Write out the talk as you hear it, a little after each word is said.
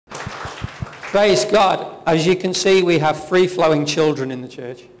Praise God. As you can see, we have free-flowing children in the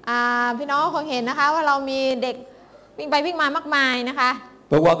church. พี่น้องคงเห็นนะคะว่าเรามีเด็กวิ่งไปวิ่งมามากมายนะคะ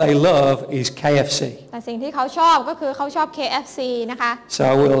But what they love is KFC. แต่สิ่งที่เขาชอบก็คือเขาชอบ KFC นะคะ So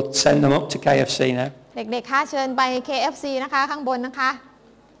we'll send them up to KFC now. เด็กๆค่ะเชิญไป KFC นะคะข้างบนนะคะ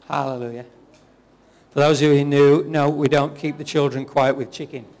Hallelujah. For those of you who knew, no, we don't keep the children quiet with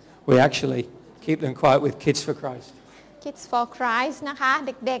chicken. We actually keep them quiet with Kids for Christ. Kids for Christ นะคะเ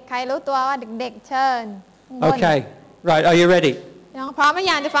ด็กๆใครรู้ตัวว่าเด็กๆเชิญ Okay, right, are you ready? น้องพร้อมหรือ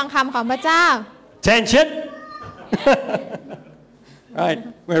ยังจะฟังคำของพระเจ้า Attention! Right,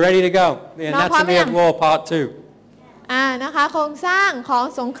 we're ready to go. The Anatomy of War Part 2. นะคะโครงสร้างของ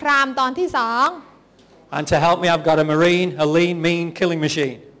สงครามตอนที่2 And to help me, I've got a Marine, a lean, mean killing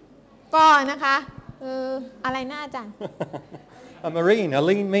machine. ก็นะคะอะไรน่าอาจารย์ A Marine, a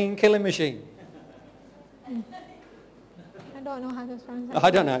lean, mean killing machine. I don't know how to translate. I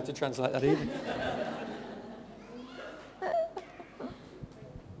don't know how to translate that either.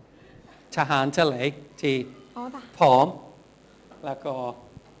 ทหารทะเลที่ผอมแล้วก็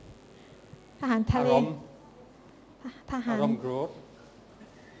ทหารทะเลทหาร อารมณ์โกรธ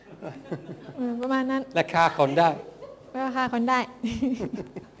ประมาณนั้น และฆ่าคนได้ ค่ะคนได้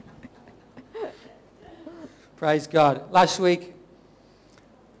Praise God. Last week,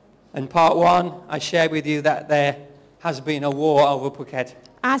 in part 1, I shared with you that there has been a war over Phuket.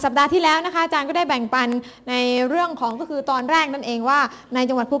 สัปดาห์ที่แล้วนะคะอาจารย์ก็ได้แบ่งปันในเรื่องของก็คือตอนแรกนั่นเองว่าใน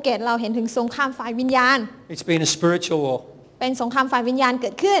จังหวัดภูเก็ตเราเห็นถึงสงครามฝ่ายวิญญาณ It's been a spiritual war. เป็นสงครามฝ่ายวิญญาณเกิ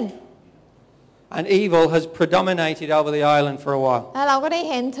ดขึ้น And evil has predominated over the island for a while. แล้วเราก็ได้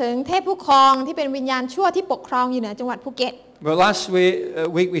เห็นถึงเทพผู้ครองที่เป็นวิญญาณชั่วที่ปกครองอยู่เหนือจังหวัดภูเก็ต But last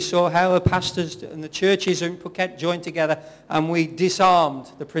week we saw how the pastors and the churches in Phuket joined together and we disarmed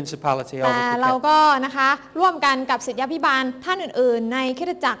the principality over แต่เรา Phuket. ก็นะคะร่วมกันกับศิษยาภิบาลท่านอื่นๆในคริส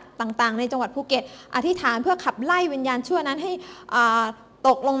ตจักรต่างๆในจังหวัดภูเก็ตอธิษฐานเพื่อขับไล่วิญญาณชั่วนั้นให้ต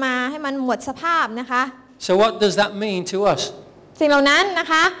กลงมาให้มันหมดสภาพนะคะ So what does that mean to us? สิ่งเหล่านั้นนะ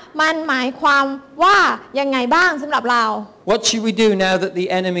คะมันหมายความว่ายังไงบ้างสำหรับเรา What should we do now that the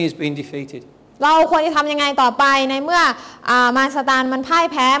enemy has been defeated? เราควรจะทำยังไงต่อไปในเมื่อมารซาตานมันพ่าย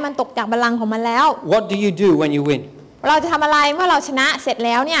แพ้มันตกจากบัลลังก์ของมันแล้ว What do you do when you win? เราจะทำอะไรเมื่อเราชนะเสร็จแ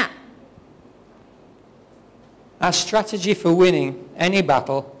ล้วเนี่ย Our strategy for winning any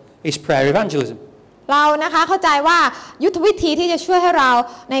battle is prayer evangelism. เรานะคะเข้าใจว่ายุทธวิธีที่จะช่วยให้เรา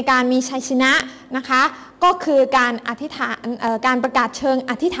ในการมีชัยชนะนะคะก็คือการอธิษฐานการประกาศเชิง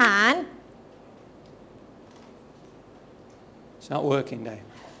อธิษฐาน It's not working, Dave.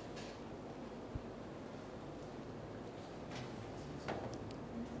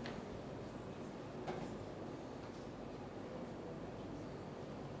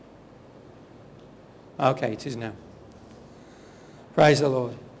 Okay, it is now. Praise the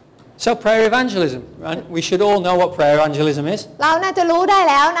Lord. So prayer evangelism, right? We should all know what prayer evangelism is. เราน่าจะรู้ได้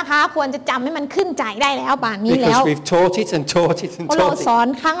แล้วนะคะควรจะจำให้มันขึ้นใจได้แล้วป่านนี้แล้ว Because we've taught it and taught it and เพราะเรา taught ส it. อน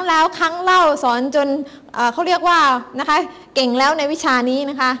ครั้งแล้วครั้งเล่าสอนจนเขาเรียกว่านะคะเก่งแล้วในวิชานี้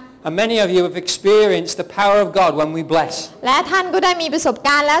นะคะ And many of you have experienced the power of God when we bless. และท่านก็ได้มีประสบก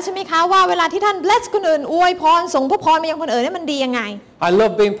ารณ์แล้วใช่ไหมคะว่าเวลาที่ท่าน bless คนอื่นอวยพรส่งพระพรไปยังคนอื่นนี่มันดียังไง I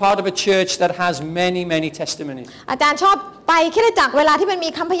love being part of a church that has many testimonies. อาจารย์ชอบไปคริสตจักรเวลาที่มันมี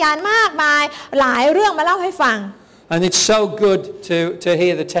คำพยานมากมายหลายเรื่องมาเล่าให้ฟัง And it's so good to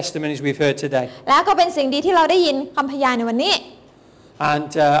hear the testimonies we've heard today. แล้วก็เป็นสิ่งดีที่เราได้ยินคำพยานในวันนี้ And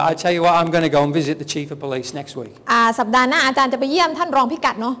I tell you what, I'm going to go and visit the Chief of Police next week สัปดาห์หน้าอาจารย์จะไปเยี่ยมท่านรองพิ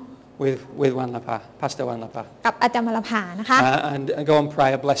กัดเนาะ with Wan Lapa, Pastor Wan Lapa. กับอาจารย์มรภานะคะ And go and pray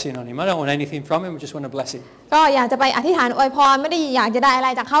a blessing on him. I don't want anything from him, I just want to bless him. ก็อยากจะไปอธิษฐานอวยพรไม่ได้อยากจะได้อะไร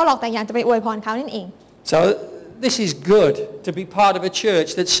จากเขาหรอกแต่อยากจะไปอวยพรเขานั่นเอง So this is good to be part of a church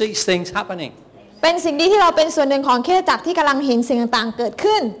that sees things happening. เป็นสิ่งดีที่เราเป็นส่วนหนึ่งของคริสตจักรที่กำลังเห็นสิ่งต่างๆเกิด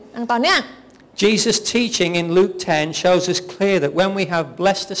ขึ้นอย่างต่อเนื่อง Jesus' teaching in Luke 10 shows us clear that when we have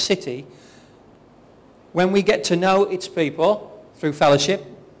blessed a city, when we get to know its people through fellowship,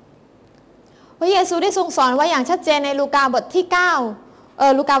 พระเยซูได้ทรงสอนไว้อย่างชัดเจนในลูกาบทที่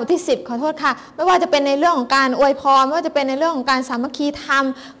9ลูกาบทที่10ขอโทษค่ะไม่ว่าจะเป็นในเรื่องของการอวยพรไม่ว่าจะเป็นในเรื่องของการสามัคคีธรรม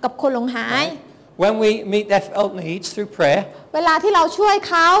กับคนหลงหาย when we meet their felt needs through prayer, เวลาที่เราช่วย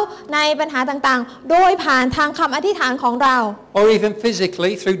เขาในปัญหาต่างๆโดยผ่านทางคำอธิษฐานของเรา or even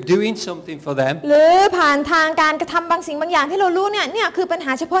physically through doing something for them, หรือผ่านทางการกระทำบางสิ่งบางอย่างที่เรารู้เนี่ยคือปัญห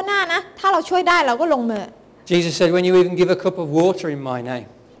าเฉพาะหน้านะถ้าเราช่วยได้เราก็ลงมือ Jesus said, when you even give a cup of water in my name,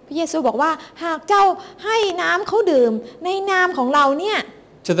 พระเยซูบอกว่าหากเจ้าให้น้ำเขาดื่มในนามของเราเนี่ย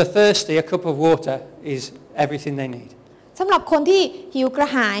to the thirsty, a cup of water is everything they need. สำหรับคนที่หิวกระ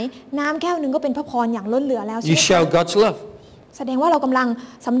หายน้ำแก้วหนึ่งก็เป็นพระพรอย่างล้นเหลือแล้วใช่ไห You ม show คะ God's love. แสดงว่าเรากำลัง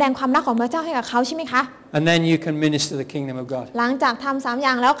สำแดงความรักของพระเจ้าให้กับเขาใช่ไหมคะ And then you can minister the kingdom of God. หลังจากทำ3 อ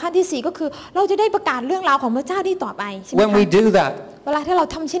ย่างแล้วขั้นที่4ก็คือเราจะได้ประกาศเรื่องราวของพระเจ้าที่ต่อไปใช่ไหม When we คะ do that, เวลาที่เรา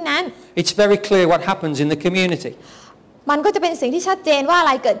ทำเช่นนั้น it's very clear what happens in the community. มันก็จะเป็นสิ่งที่ชัดเจนว่าอะไ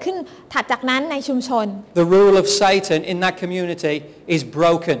รเกิดขึ้นถัดจากนั้นในชุมชน The rule of Satan in that community is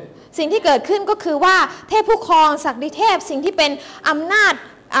broken. สิ่งที่เกิดขึ้นก็คือว่าเทพผู้ครองศักดิเทพสิ่งที่เป็นอำนาจ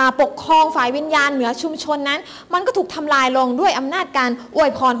ปกครองฝ่ายวิญญาณเหนือชุมชนนั้นมันก็ถูกทำลายลงด้วยอำนาจการอว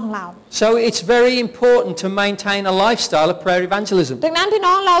ยพรของเรา So it's very important to maintain a lifestyle of prayer evangelism. ดังนั้นพี่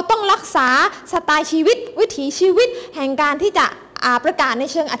น้องเราต้องรักษาสไตล์ชีวิตวิถีชีวิตแห่งการที่จะประกาศใน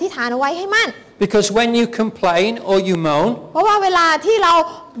เชิงอธิษฐานเอาไว้ให้มั่น Because when you complain or you moan, เพราะว่าเวลาที่เรา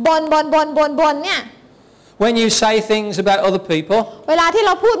บ่นเนี่ย when you say things about other people, เวลาที่เร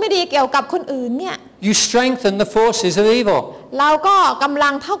าพูดไม่ดีเกี่ยวกับคนอื่นเนี่ย you strengthen the forces of evil. เราก็กำลั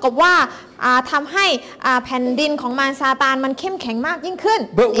งเท่ากับว่าทำให้แผ่นดินของมารซาตานมันเข้มแข็งมากยิ่งขึ้น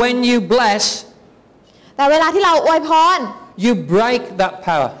But when you bless, แต่เวลาที่เราอวยพร you break that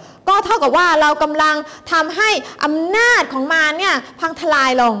power. ก็เท่ากับว่าเรากำลังทำให้อำนาจของมารเนี่ยพังทลา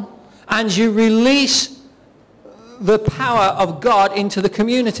ยลง And you release the power of God into the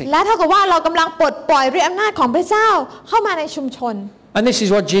community. และเท่ากับว่าเรากำลังปลดปล่อยฤทธิอำนาจของพระเจ้าเข้ามาในชุมชน And this is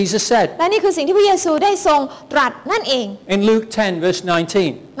what Jesus said และนี่คือสิ่งที่พระเยซูได้ทรงตรัสนั่นเอง in Luke 10 verse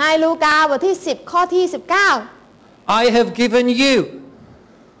 19. ในลูกาบทที่10ข้อที่19 I have given you.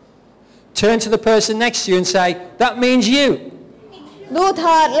 Turn to the person next to you and say, that means you. ดูเ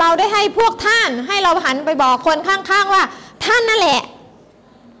ถิดเราได้ให้พวกท่านให้เราหันไปบอกคนข้างๆว่าท่านนั่นแหละ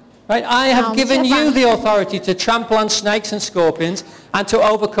Right? I have given you the authority to trample on snakes and scorpions and to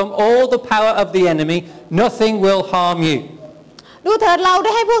overcome all the power of the enemy. Nothing will harm you. ดูเถิดเราไ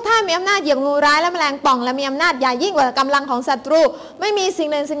ด้ให้พวกท่านมีอำนาจเหยียบงูร้ายและแมลงป่องและมีอำนาจใหญ่ยิ่งกว่ากำลังของศัตรูไม่มีสิ่ง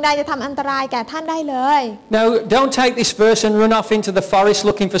หนึ่งสิ่งใดจะทำอันตรายแก่ท่านได้เลย Now, don't take this verse and run off into the forest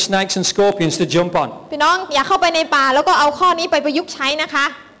looking for snakes and scorpions to jump on. พี่น้องอย่าเข้าไปในป่าแล้วก็เอาข้อนี้ไปประยุกต์ใช้นะคะ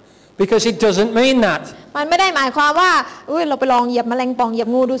Because it doesn't mean that. มันไม่ได้หมายความว่าเราไปลองเหยียบแมลงป่องเหยียบ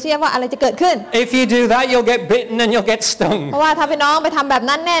งูดูซิว่าอะไรจะเกิดขึ้น If you do that, you'll get bitten and you'll get stung. เพราะว่าถ้าพี่น้องไปทำแบบ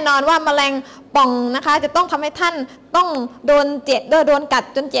นั้นแน่นอนว่าแมลงป่องนะคะจะต้องทำให้ท่านต้องโดนเจ็บโดนกัด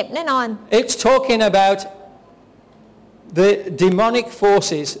จนเจ็บแน่นอน It's talking about the demonic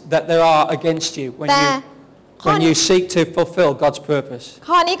forces that there are against you when you seek to fulfill God's purpose.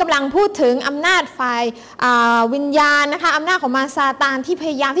 ข้อนี้กำลังพูดถึงอำนาจฝ่ายวิญญาณนะคะอำนาจของมารซาตานที่พ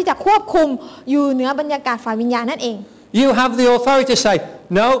ยายามที่จะควบคุมอยู่เหนือบรรยากาศฝ่ายวิญญาณนั่นเอง You have the authority to say,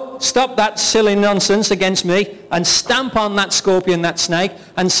 no, stop that silly nonsense against me and stamp on that scorpion, that snake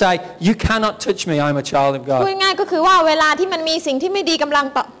and say, you cannot touch me, I'm a child of พูด God. ง่ายก็คือว่าเวลาที่มันมีสิ่งที่ไม่ดีกำลัง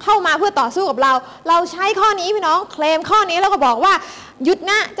เข้ามาเพื่อต่อสู้กับเราเราใช้ข้อนี้พี่น้องเคลมข้อนี้แล้วก็บอกว่าหยุด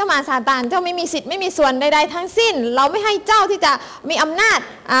นะเจ้ามารซาตานเจ้าไม่มีสิทธิ์ไม่มีส่วนใดๆทั้งสิ้นเราไม่ให้เจ้าที่จะมีอำนาจ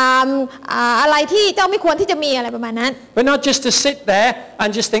อะไรที่เจ้าไม่ควรที่จะมีอะไรประมาณนั้น But not just to sit there and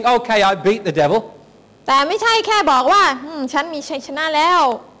just think, okay, I beat the devil. แต่ไม่ใช่แค่บอกว่าฉันมีชัยชนะแล้ว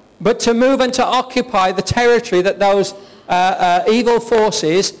But to move and to occupy the territory that those evil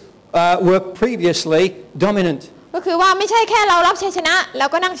forces were previously dominant. ก็คือว่าไม่ใช่แค่เรารับชัยชนะแล้ว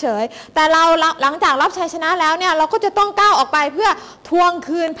ก็นั่งเฉยแต่เราหลังจากรับชัยชนะแล้วเนี่ยเราก็จะต้องก้าวออกไปเพื่อทวง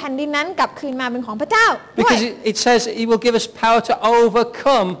คืนแผ่นดินนั้นกลับคืนมาเป็นของพระเจ้า Because it says He will give us power to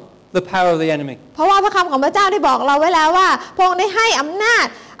overcome the power of the enemy. เพราะว่าพระคำของพระเจ้าได้บอกเราไว้แล้วว่าพระองค์ได้ให้อำนาจ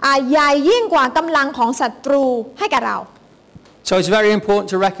ใหญ่ยิ่งกว่ากำลังของศัตรูให้กับเรา So it's very important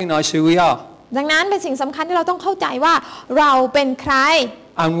to recognize who we are. ดังนั้นเป็นสิ่งสำคัญที่เราต้องเข้าใจว่าเราเป็นใคร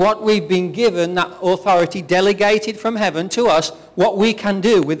And what we've been given, that authority delegated from heaven to us, what we can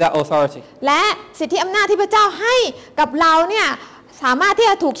do with that authority. และสิทธิอำนาจที่พระเจ้าให้กับเราเนี่ยสามารถที่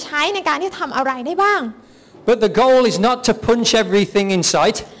จะถูกใช้ในการที่ทำอะไรได้บ้าง But the goal is not to punch everything in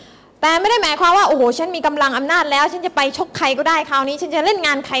sight. แต่ไม่ได้หมายความว่าโอ้โหฉันมีกำลังอำนาจแล้วฉันจะไปชกใครก็ได้คราวนี้ฉันจะเล่นง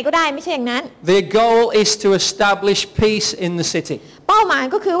านใครก็ได้ไม่ใช่อย่างนั้น The goal is to establish peace in the city. เป้าหมาย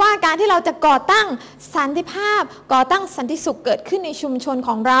ก็คือว่าการที่เราจะก่อตั้งสันติภาพก่อตั้งสันติสุขเกิดขึ้นในชุมชนข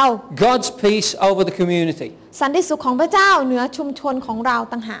องเรา God's peace over the community. สันติสุขของพระเจ้าเหนือชุมชนของเรา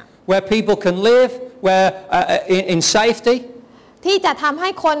ต่างหาก Where people can live in safety. ที่จะทำให้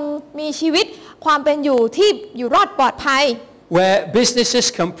คนมีชีวิตความเป็นอยู่ที่อยู่รอดปลอดภัยWhere businesses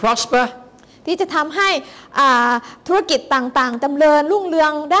can prosper. ที่จะทำให้ธุรกิจต่างๆดำเนินรุ่งเรือ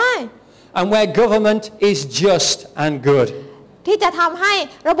งได้ And where government is just and good. ที่จะทำให้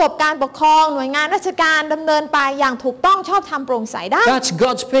ระบบการปกครองหน่วยงานราชการดำเนินไปอย่างถูกต้องชอบธรรมโปร่งใสได้ That's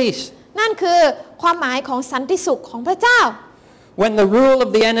God's peace. นั่นคือความหมายของสันติสุขของพระเจ้า When the rule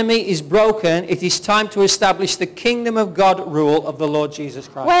of the enemy is broken, it is time to establish the kingdom of God rule of the Lord Jesus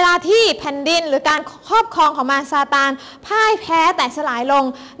เว Christ. ลาที่แผ่นดินหรือการครอบครองของมารซาตานพ่ายแพ้แต่สลายลง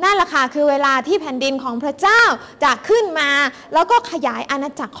นั่นแหละค่ะคือเวลาที่แผ่นดินของพระเจ้าจะขึ้นมาแล้วก็ขยายอาณา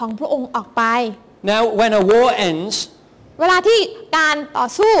จักรของพระองค์ออกไป Now, when a war ends, เวลาที่การต่อ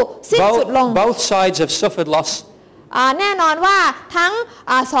สู้สิ้นสุดลง both sides have suffered loss. แน่นอนว่าทั้ง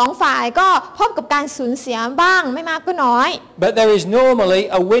สองฝ่ายก็พบกับการสูญเสียบ้างไม่มากก็น้อย But there is normally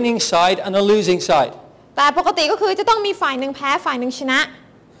a winning side and a losing side. แต่ปกติก็คือจะต้องมีฝ่ายหนึ่งแพ้ฝ่ายหนึ่งชนะ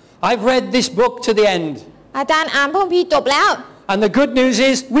I've read this book to the end. อาจารย์อ่านพระคัมภีร์จบแล้ว And the good news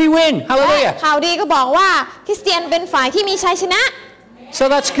is we win. และ Hallelujah. ข่าวดีก็บอกว่าคริสเตียนเป็นฝ่ายที่มีชัยชนะ So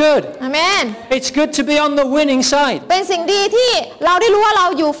that's good. อาเมน It's good to be on the winning side. เป็นสิ่งดีที่เราได้รู้ว่าเรา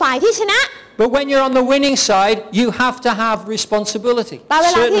อยู่ฝ่ายที่ชนะ But when you're on the winning side, you have to have responsibility, แต่เว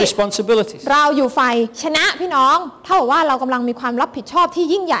ลา certain ที่ responsibilities. เราอยู่ฝ่ายชนะพี่น้องเท่ากับว่าเรากำลังมีความรับผิดชอบที่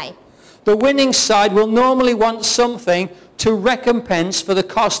ยิ่งใหญ่ The winning side will normally want something to recompense for the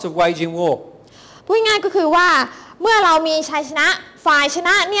cost of waging war. พูดง่ายก็คือว่าเมื่อเรามีชัยชนะฝ่ายชน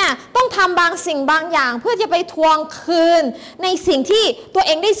ะเนี่ยต้องทำบางสิ่งบางอย่างเพื่อจะไปทวงคืนในสิ่งที่ตัวเ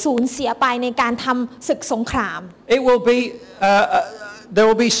องได้สูญเสียไปในการทำศึกสงคราม It will be, there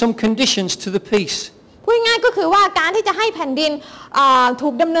will be some conditions to the peace. พูดง่ายก็คือว่าการที่จะให้แผ่นดินถู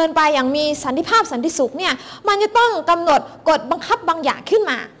กดำเนินไปอย่างมีสันติภาพสันติสุขเนี่ยมันจะต้องกำหนดกฎบังคับบางอย่างขึ้น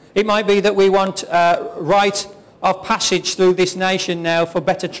มา It might be that we want right of passage through this nation now for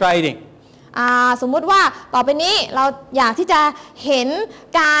better trading. สมมุติว่าต่อไปนี้เราอยากที่จะเห็น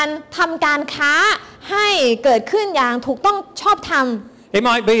การทำการค้าให้เกิดขึ้นอย่างถูกต้องชอบธรรม It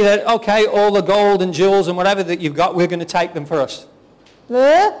might be that, okay, all the gold and jewels and whatever that you've got, we're going to take them for us. หรื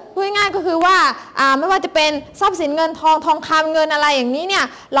อพูดง่ายๆก็คือว่าไม่ว่าจะเป็นทรัพย์สินเงินทองทองคำเงินอะไรอย่างนี้เนี่ย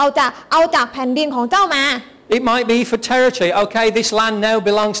เราจะเอาจากแผ่นดินของเจ้ามา It might be for territory. Okay, this land now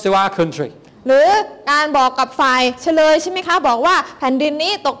belongs to our country. หรือการบอกกับฝ่ายเฉลยใช่ไหมคะบอกว่าแผ่นดิน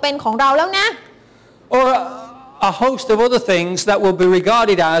นี้ตกเป็นของเราแล้วนะ Or a host of other things that will be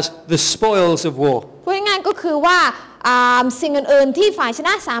regarded as the spoils of war. พูดง่ายๆก็คือว่าสิ่งอื่นๆที่ฝ่ายชน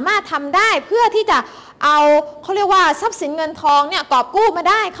ะสามารถทำได้เพื่อที่จะเอาเขาเรียกว่าทรัพย์สินเงินทองเนี่ยกอบกู้มา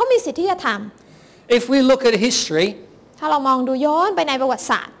ได้เขามีสิทธิ์ที่จะทำ If we look at history, ถ้าเรามองดูย้อนไปในประวัติ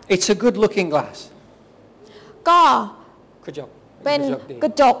ศาสตร์ it's a good looking glass. ก็ Good job. เป็น Good job, กร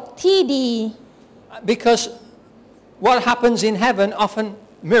ะจกที่ดี Because what happens in heaven often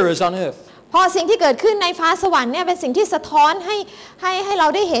mirrors on earth. พอสิ่งที่เกิดขึ้นในฟ้าสวรรค์เนี่ยเป็นสิ่งที่สะท้อนให้เรา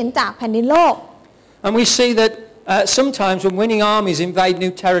ได้เห็นจากแผ่นดินโลก And we see that sometimes when winning armies invade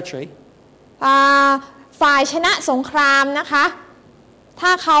new territory, ฝ่ายชนะสงครามนะคะถ้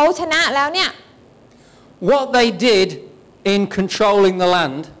าเขาชนะแล้วเนี่ย what they did in controlling the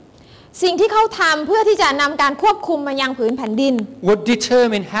land สิ่งที่เขาทำเพื่อที่จะนำการควบคุมมายังผืนแผ่นดิน would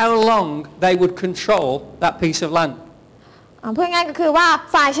determine how long they would control that piece of land. เพื่อง่ายก็คือว่า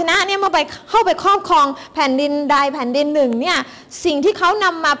ฝ่ายชนะเนี่ยเมื่อเข้าไปครอบครองแผ่นดินใดแผ่นดินหนึ่งเนี่ยสิ่งที่เขาน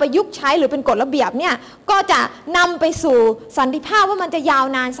ำมาประยุกต์ใช้หรือเป็นกฎระเบียบเนี่ยก็จะนำไปสู่สันติภาพว่ามันจะยาว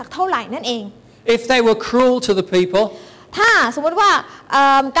นานสักเท่าไหร่นั่นเอง If they were cruel to the people, ถ้าสมมติว่า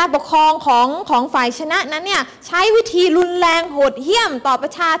การปกครองของฝ่ายชนะนั้นเนี่ยใช้วิธีรุนแรงโหดเหี้ยมต่อปร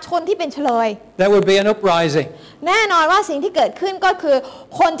ะชาชนที่เป็นเฉลย there would be an uprising. แน่นอนว่าสิ่งที่เกิดขึ้นก็คือ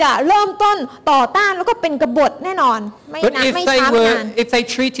คนจะเริ่มต้นต่อต้านแล้วก็เป็นกบฏแน่นอนไม่ But ช้าไม่นาน if they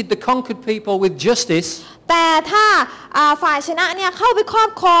treated the conquered people with justice, แต่ถ้าฝ่ายชนะเนี่ยเข้าไปครอ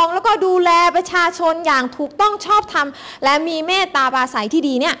บครองแล้วก็ดูแลประชาชนอย่างถูกต้องชอบธรรมและมีเมตตาปราศัยที่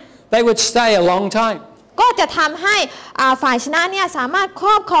ดีเนี่ย they would stay a long time. ก็จะทำให้ฝ่ายชนะเนี่ยสามารถคร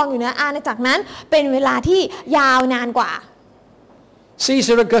อบครองอยู่เหนืออาณาจักรนั้นเป็นเวลาที่ยาวนานกว่า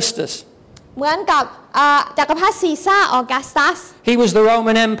Caesar Augustus, เหมือนกับจักรพรรดิซีซ่าออกัสตัส he was the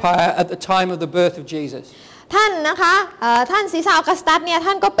Roman Empire at the time of the birth of Jesus. ท่านนะคะท่านซีซ่าออกัสตัสเนี่ย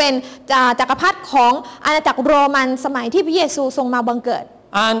ท่านก็เป็นจักรพรรดิของอาณาจักรโรมันสมัยที่พระเยซูทรงมาบังเกิด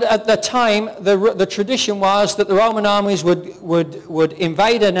And at the time, the tradition was that the Roman armies would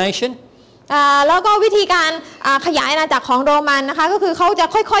invade a nation. แล้วก็วิธีการขยายอาณาจักรของโรมันนะคะก็คือเขาจะ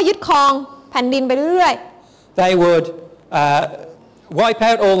ค่อยๆยึดครองแผ่นดินไปเรื่อย They would wipe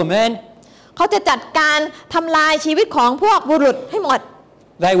out all the men. ๆเขาจะจัดการทำลายชีวิตของพวกบุรุษให้หมด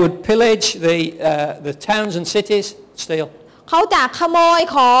They would pillage the towns and cities, steal. เขาจะขโมย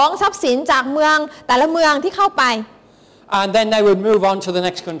ของทรัพย์สินจากเมืองแต่ละเมืองที่เข้าไป And then they would move on to the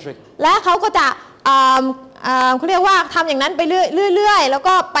next country. และเขาก็จะเขาเรียกว่าทำอย่างนั้นไปเรื่อยๆแล้ว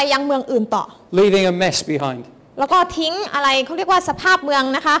ก็ไปยังเมืองอื่นต่อ Leaving a mess behind. แล้วก็ทิ้งอะไรเขาเรียกว่าสภาพเมือง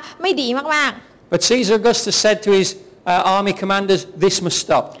นะคะไม่ดีมาก But Caesar Augustus said to his army commanders, this must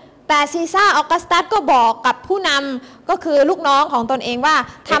stop. ๆ แต่ซีซ่าออกัสตัสก็บอกกับผู้นำก็คือลูกน้องของตนเองว่า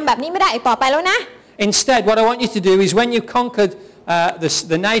ทำแบบนี้ไม่ได้อีกต่อไปแล้วนะ Instead, what I want you to do is when you've conquered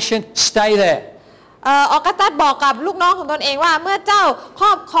the nation, stay there. ออกัสตัสบอกกับลูกน้องของตนเองว่าเมื่อเจ้าคร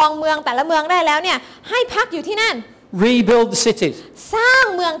อบครองเมืองแต่ละเมืองได้แล้วเนี่ยให้พักอยู่ที่นั่น Rebuild the cities. สร้าง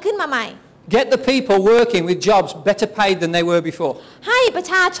เมืองขึ้นมาใหม่ Get the people working with jobs better paid than they were before. ให้ประ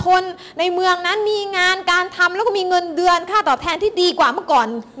ชาชนในเมืองนั้นมีงานการทำแล้วก็มีเงินเดือนค่าตอบแทนที่ดีกว่าเมื่อก่อน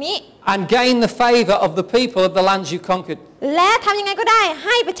นี้ And gain the favor of the people of the lands you conquered. และทำยังไงก็ได้ใ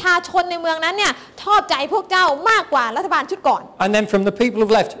ห้ประชาชนในเมืองนั้นเนี่ยชอบใจพวกเจ้ามากกว่ารัฐบาลชุดก่อน And then from the people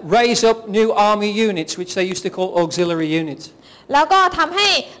who've left, raise up new army units, which they used to call auxiliary units. แล้วก็ทำให้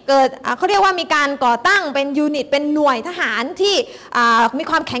เกิดเขาเรียกว่ามีการก่อตั้งเป็นยูนิตเป็นหน่วยทหารที่มี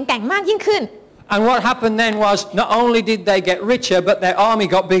ความแข็งแกร่งมากยิ่งขึ้น And what happened then was not only did they get richer, but their army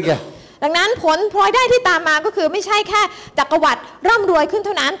got bigger. ดังนั้นผลพลอยได้ที่ตามมาก็คือไม่ใช่แค่จักรวรรดิร่ำรวยขึ้นเ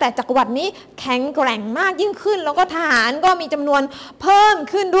ท่านั้นแต่จักรวรรดินี้แข็งแกร่งมากยิ่งขึ้นแล้วก็ทหารก็มีจำนวนเพิ่ม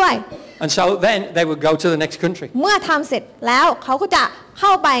ขึ้นด้วย And so then they would go to the next country. เมื่อทำเสร็จแล้วเขาก็จะเข้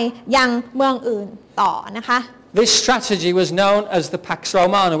าไปยังเมืองอื่นต่อนะคะ This strategy was known as the Pax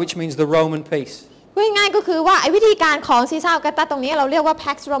Romana, which means the Roman peace. ง่ายๆก็คือว่าไอ้วิธีการของซีซ่าออกัสตัสตรงนี้เราเรียกว่า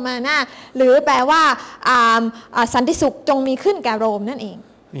Pax Romana หรือแปลว่าสันติสุขจงมีขึ้นแก่โรมนั่นเอง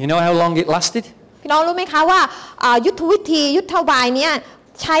You know how long it lasted? พี่น้องรู้ไหมคะว่ายุทธวิธียุทธบายเนี้ย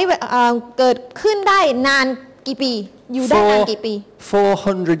ใช้เกิดขึ้นได้นานกี่ปีอยู่ได้นานกี่ปี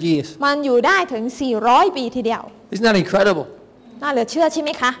 400 years. มันอยู่ได้ถึง400ปีทีเดียว Isn't that incredible? น่าเหลือเชื่อใช่ไห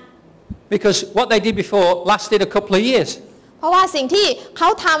มคะ Because what they did before lasted a couple of years. เพราะว่าสิ่งที่เขา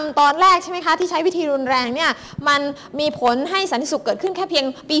ทำตอนแรกใช่ไหมคะที่ใช้วิธีรุนแรงเนี่ยมันมีผลให้สันติสุขเกิดขึ้นแค่เพียง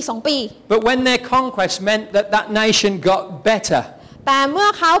ปี2 ปี But when their conquest meant that that nation got better, แต่เมื่อ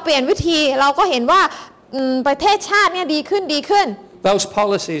เขาเปลี่ยนวิธีเราก็เห็นว่าประเทศชาติเนี่ยดีขึ้น those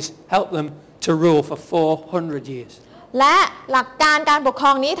policies helped them to rule for 400 years. และหลักการการปกคร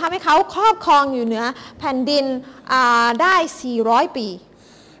องนี้ทำให้เขาครอบครองอยู่เหนือแผ่นดินได้400 ปี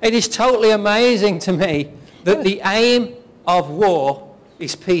It is totally amazing to me that the aim of war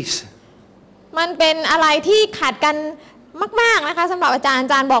is peace. มันเป็นอะไรที่ขัดกันมากๆนะคะสำหรับอาจาร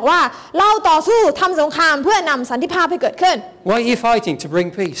ย์บอกว่าเราต่อสู้ทำสงครามเพื่อนำสันติภาพให้เกิดขึ้น Why are you fighting to bring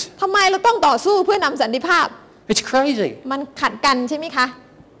peace? ทำไมเราต้องต่อสู้เพื่อนำสันติภาพ It's crazy. มันขัดกันใช่ไหมคะ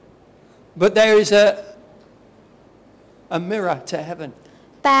But there is a mirror to heaven.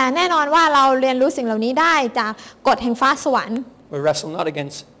 แต่แน่นอนว่าเราเรียนรู้สิ่งเหล่านี้ได้จากกฎแห่งฟ้าสวรรค์ We wrestle not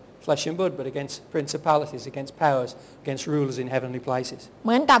against flesh and blood, but against principalities, against powers, against rulers in heavenly places. เห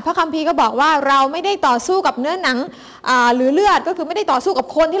มือนกับพระคัมภีร์ก็บอกว่าเราไม่ได้ต่อสู้กับเนื้อหนังหรือเลือดก็คือไม่ได้ต่อสู้กับ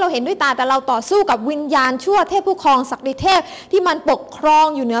คนที่เราเห็นด้วยตาแต่เราต่อสู้กับวิญญาณชั่วเทพผู้ครองศักดิเทพที่มันปกครอง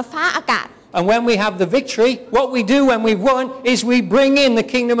อยู่เหนือฟ้าอากาศ And when we have the victory, what we do when we've won is we bring in the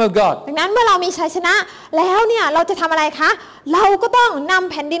kingdom of God. ดังนั้นเมื่อเรามีชัยชนะแล้วเนี่ยเราจะทำอะไรคะเราก็ต้องน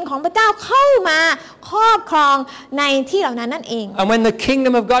ำแผ่นดินของพระเจ้าเข้ามาครอบครองในที่เหล่านั้นนั่นเอง And when the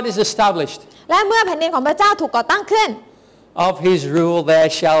kingdom of God is established, และเมื่อแผ่นดินของพระเจ้าถูกก่อตั้งขึ้น of his rule there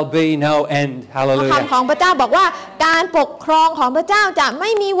shall be no end. พระ Hallelujah. คำของพระเจ้าบอกว่าการปกครองของพระเจ้าจะไม่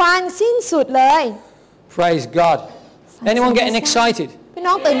มีวันสิ้นสุดเลย Praise God. Anyone getting excited? พี่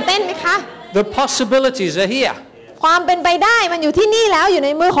น้องตื่นเต้นไหมคะ The possibilities are here. ความเป็นไปได้มันอยู่ที่นี่แล้วอยู่ใน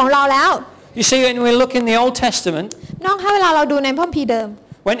มือของเราแล้ว You see, when we look in the Old Testament, น้องคะเวลาเราดูในพระคัมภีร์เดิม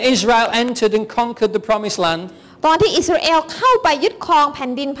when Israel entered and conquered the promised land, ตอนที่อิสราเอลเข้าไปยึดครองแผ่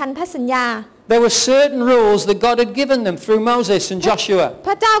นดินพันธสัญญา there were certain rules that God had given them through Moses and Joshua. พ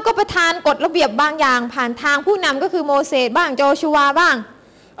ระเจ้าก็ประทานกฎระเบียบบางอย่างผ่านทางผู้นำก็คือโมเสสบ้างโจชูวาบ้าง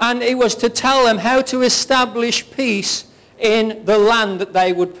And it was to tell them how to establish peace in the land that they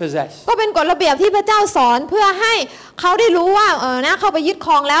would possess. ก็เป็นกฎระเบียบที่พระเจ้าสอนเพื่อให้เขาได้รู้ว่าเข้าไปยึดค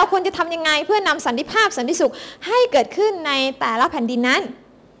รองแล้วควรจะทำยังไงเพื่อนำสันติภาพสันติสุขให้เกิดขึ้นในแต่ละแผ่นดินนั้น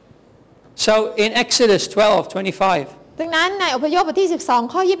So in Exodus 12:25, ดังนั้นในอพยพบทที่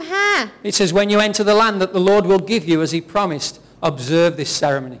12ข้อ25 it says, when you enter the land that the Lord will give you as he promised, observe this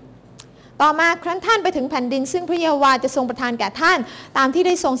ceremony. ต่อมาครั้นท่านไปถึงแผ่นดินซึ่งพระเยโฮวาห์จะทรงประทานแก่ท่านตามที่ไ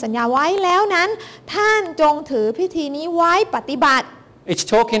ด้ทรงสัญญาไว้แล้วนั้นท่านจงถือพิธีนี้ไว้ปฏิบัติ It's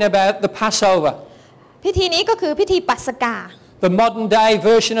talking about the Passover. พิธีนี้ก็คือพิธีปัสกา The modern day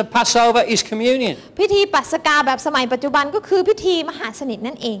version of Passover is communion, พิธีปัสกาแบบสมัยปัจจุบันก็คือพิธีมหาสนิท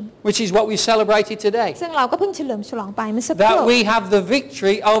นั่นเอง which is what we celebrated today. ซึ่งเราก็เพิ่งเฉลิมฉลองไปเมื่อสักครู่ That we have the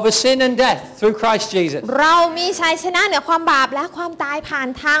victory over sin and death through Christ Jesus. เรามีชัยชนะเหนือความบาปและความตายผ่าน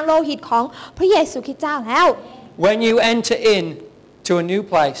ทางโลหิตของพระเยซูคริสต์เจ้าแล้ว When you enter in to a new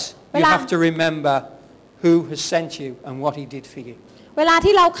place, you have to remember who has sent you and what he did for you. เวลา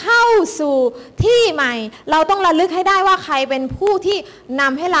ที่เราเข้าสู่ที่ใหม่เราต้องระลึกให้ได้ว่าใครเป็นผู้ที่น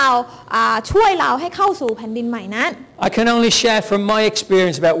ำให้เราช่วยเราให้เข้าสู่แผ่นดินใหม่นั้น I can only share from my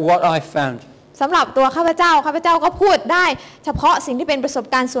experience about what I found. สำหรับตัวข้าพเจ้าก็พูดได้เฉพาะสิ่งที่เป็นประสบ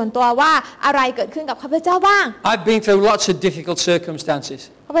การณ์ส่วนตัวว่าอะไรเกิดขึ้นกับข้าพเจ้าบ้าง I've been through lots of difficult circumstances.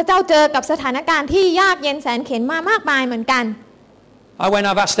 ข้าพเจ้าเจอกับสถานการณ์ที่ยากเย็นแสนเข็ญมามากมายเหมือนกัน When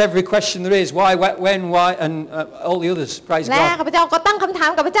I've asked every question there is, why, when, why, and all the others, praise และ God. ข้าพเจ้าก็ตั้งคำถา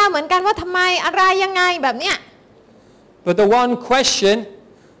มกับพระเจ้าเหมือนกันว่าทำไมอะไรยังไงแบบเนี้ย But the one question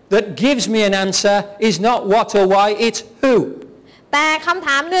that gives me an answer is not what or why, it's who. แต่คำถ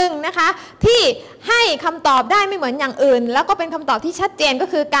ามหนึ่งนะคะที่ให้คำตอบได้ไม่เหมือนอย่างอื่นแล้วก็เป็นคำตอบที่ชัดเจนก็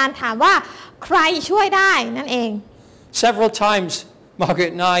คือการถามว่าใครช่วยได้นั่นเอง Several times,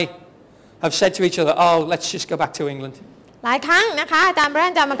 Margaret and I have said to each other, oh, let's just go back to England. หลายครั้งนะคะอาจารย์แบรน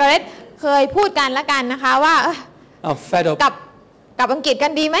ด์อาจารย์มาร์กาเร็ตเคยพูดกันละกันนะคะว่า I'm fed up. กับอังกฤษกั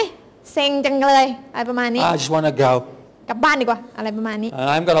นดีไหมเซ็งจังเลยอะไรประมาณนี้ I just want to go. กลับบ้านดีกว่าอะไรประมาณนี้ And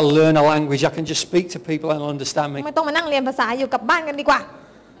I haven't got to learn a language. I can just speak to people and they'll understand me. ไม่ต้องมานั่งเรียนภาษาอยู่กลับบ้านกันดีกว่า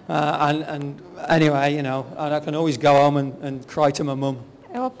And anyway, and I can always go home and cry to my mum.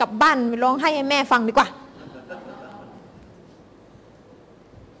 แล้วกลับบ้านไปร้องไห้ให้แม่ฟังดีกว่า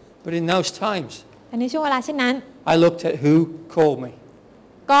But in those times, แต่ในช่วงเวลาเช่นนั้น I looked at who called me,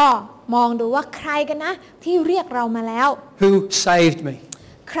 ก็มองดูว่าใครกันนะที่เรียกเรามาแล้ว who saved me,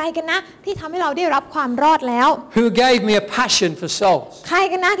 ใครกันนะที่ทำให้เราได้รับความรอดแล้ว who gave me a passion for souls, ใคร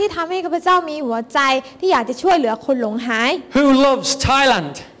กันนะที่ทำให้ข้าพเจ้ามีหัวใจที่อยากจะช่วยเหลือคนหลงหาย who loves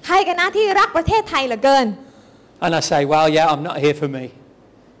Thailand. ใครกันนะที่รักประเทศไทยเหลือเกิน And I say, well, yeah, I'm not here for me.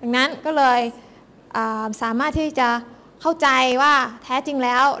 ดังนั้นก็เลยสามารถที่จะเข้าใจว่าแท้จริงแ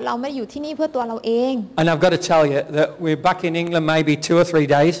ล้วเราไม่ได้อยู่ที่นี่เพื่อตัวเราเอง And I've got to tell you that we're back in England maybe 2 or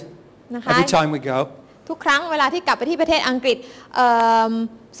 3 days นะคะ every time we go. ทุกครั้งเวลาที่กลับไปที่ประเทศอังกฤษ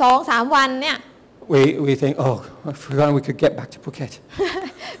2-3 วันเนี่ย We think, oh, I forgot we could get back to Phuket.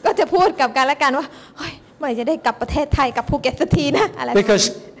 ก็จะพูดกับกันและกันว่าเฮ้ยเมื่อไหร่จะได้กลับประเทศไทยกับภูเก็ตสักทีนะอะไร Because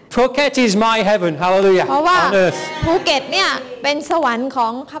Phuket is my heaven, hallelujah, เพราะว่า on earth. ภูเก็ตเนี่ยเป็นสวรรค์ขอ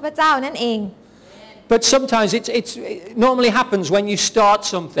งข้าพเจ้านั่นเอง But sometimes it normally happens when you start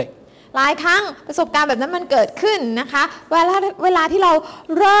something. หลายครั้งประสบการณ์แบบนั้นมันเกิดขึ้นนะคะเวลาที่เรา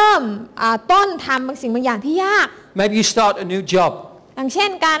เริ่มต้นทำบางสิ่งบางอย่างที่ยาก Maybe you start a new job อย่างเช่น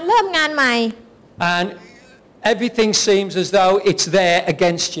การเริ่มงานใหม่ and everything seems as though it's there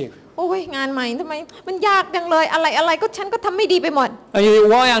against you. โอ้ยงานใหม่ทำไมมันยากจังเลยอะไรก็ฉันก็ทำไม่ดีไปหมด And you think,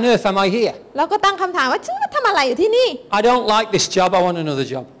 why on earth am I here? แล้วก็ตั้งคำถามว่าฉันมาทำอะไรอยู่ที่นี่ I don't like this job, I want another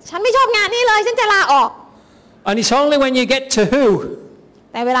job. ฉันไม่ชอบงานนี้เลยฉันจะลาออก And it's only when you get to who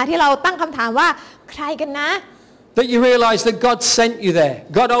แต่เวลาที่เราตั้งคำถามว่าใครกันนะ that you realize that God sent you there.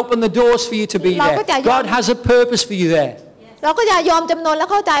 God opened the doors for you to be there. God has a purpose for you there. เราก็อย่ายอมจำนนและ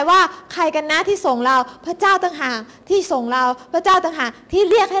เข้าใจว่าใครกันนะที่ส่งเราพระเจ้าต่างหากที่ส่งเราพระเจ้าต่างหากที่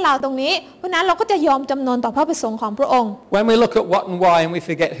เรียกให้เราตรงนี้เพราะนั้นเราก็จะยอมจำนนต่อพระประสงค์ของพระองค์ When we look at what and why and we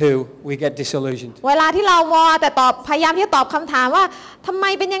forget who, we get disillusioned. เวลาที่เรามัวแต่พยายามที่จะตอบคำถามว่าทำไม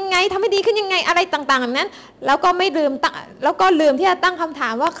เป็นยังไงทำให้ดีขึ้นยังไงอะไรต่างๆแบบนั้นแล้วก็ลืมที่จะตั้งคำถา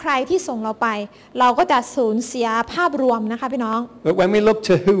มว่าใครที่ส่งเราไปเราก็จะสูญเสียภาพรวมนะคะพี่น้อง But when we look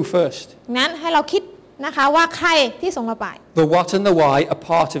to who first, งั้นให้เราคิดนะคะว่าใครที่ส่งเราไป the what and the why are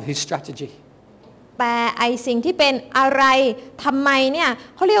part of his strategy. แต่ไอสิ่งที่เป็นอะไรทำไมเนี่ย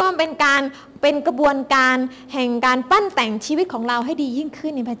เขาเรียกว่าเป็นกระบวนการแห่งการปั้นแต่งชีวิตของเราให้ดียิ่งขึ้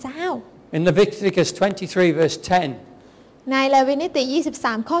นในพระเจ้า In Leviticus 23 verse 10, ในเลวีนิติ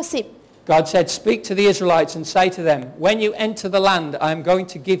23ข้อ10 God said, speak to the Israelites and say to them, when you enter the land I am going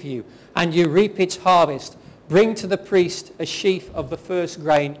to give you and you reap its harvest, bring to the priest a sheaf of the first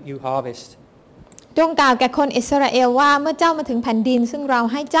grain you harvest. จงกล่าวแก่คนอิสราเอลว่าเมื่อเจ้ามาถึงแผ่นดินซึ่งเรา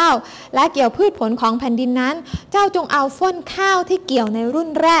ให้เจ้าและเกี่ยวพืชผลของแผ่นดินนั้นเจ้าจงเอาฟ้อนข้าวที่เกี่ยวในรุ่น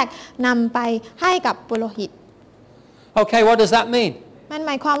แรกนำไปให้กับปุโรหิต Okay, what does that mean? มันห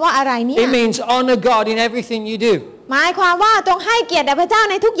มายความว่าอะไรเนี่ย It means honor God in everything you do. หมายความว่าจงให้เกียรติแด่พระเจ้า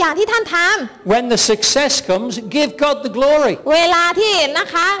ในทุกอย่างที่ท่านทำ When the success comes, give God the glory. เวลาที่นะ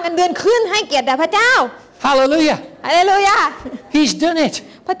คะเงินเดือนขึ้นให้เกียรติแด่พระเจ้า Hallelujah. ฮาเลลูยา He's done it.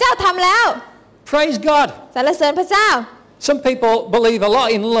 พระเจ้าทำแล้ว Praise God. สรรเสริญพระเจ้า Some people believe a lot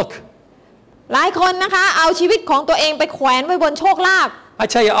in luck. หลายคนนะคะเอาชีวิตของตัวเองไปแขวนไว้บนโชคลาภ I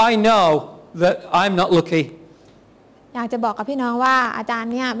tell you, I know that I'm not lucky. อยากจะบอกกับพี่น้องว่าอาจาร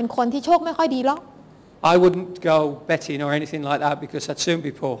ย์เนี่ยเป็นคนที่โชคไม่ค่อยดีหรอก I wouldn't go betting or anything like that because I'd soon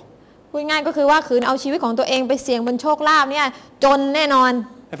be poor. พูดง่ายก็คือว่าขืนเอาชีวิตของตัวเองไปเสี่ยงบนโชคลาภเนี่ยจนแน่นอน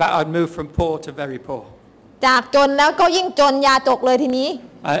In fact, I'd move from poor to very poor. จากจนแล้วก็ยิ่งจนยาจกเลยทีนี้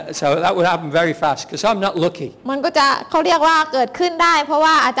So that would happen very fast because I'm not lucky. มันก็จะเขาเรียกว่าเกิดขึ้นได้เพราะ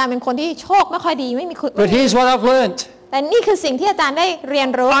ว่าอาจารย์เป็นคนที่โชคไม่ค่อยดีไม่มีคุณ But here's what I've learned. แต่นี่คือสิ่งที่อาจารย์ได้เรียน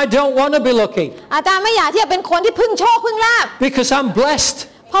รู้ I don't want to be lucky อาจารย์ไม่อยากที่จะเป็นคนที่พึ่งโชคพึ่งลาภ because I'm blessed.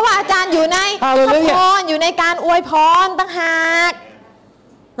 เพราะว่าอาจารย์อยู่ในพระ Hallelujah. พรอยู่ในการอวยพรต่างหาก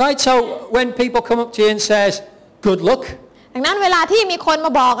Right? So when people come up to you and says, good luck, ดังนั้นเวลาที่มีคนม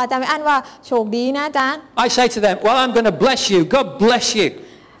าบอกอาจารย์ไปอันว่าโชคดีนะอาจารย์ I say to them, well, I'm going to bless you. God bless you.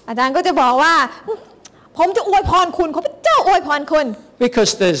 อาจารย์ก็จะบอกว่าผมจะอวยพรคุณขอพระเจ้าอวยพรคุณ Because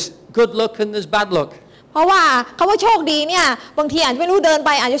there's good luck and there's bad luck. เพราะว่าคำว่าโชคดีเนี่ยบางทีอาจจะไม่รู้เดินไป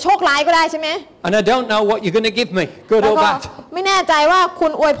อาจจะโชคร้ายก็ได้ใช่ไหม And I don't know what you're going to give me, good แล้ว or ก็ bad. ไม่แน่ใจว่าคุ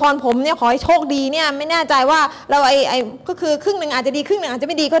ณอวยพรผมเนี่ยขอให้โชคดีเนี่ยไม่แน่ใจว่าเราไอ้ก็คือครึ่งหนึ่งอาจจะดีครึ่งหนึ่งอาจจะ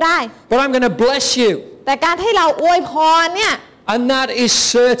ไม่ดีก็ได้ But I'm going to bless you. แต่การให้เราอวยพรเนี่ย And that is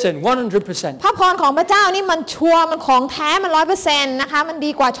certain, 100%. พระพรของพระเจ้านี่มันชัวร์มันของแท้มัน 100% นะคะมัน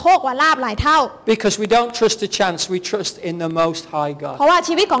ดีกว่าโชคกว่าลาภหลายเท่า Because we don't trust a chance, we trust in the Most High เพ God. ราะว่า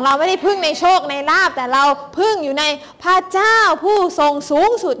ชีวิตของเราไม่ได้พึ่งในโชคในลาภแต่เราพึ่งอยู่ในพระเจ้าผู้ทรงสู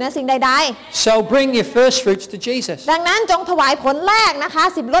งสุดในสิ่งใด So bring your first fruits to Jesus. ๆดังนั้นจงถวายผลแรกนะคะ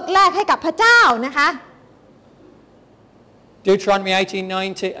10ลดแรกให้กับพระเจ้านะคะ Deuteronomy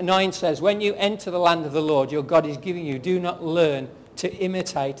 18:9 says, when you enter the land of the Lord your God is giving you, do not learn to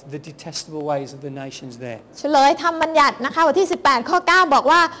imitate the detestable ways of the nations there. เฉลยธรรมบัญญัตินะคะบทที่18ข้อ9บอก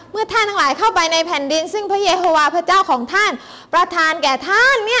ว่าเมื่อท่านทั้งหลายเข้าไปในแผ่นดินซึ่งพระเยโฮวาห์พระเจ้าของท่านประทานแก่ท่า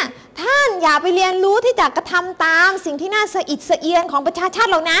นเนี่ยท่านอย่าไปเรียนรู้ที่จะกระทำตามสิ่งที่น่าสะอิดสะเอียนของประชาชาติ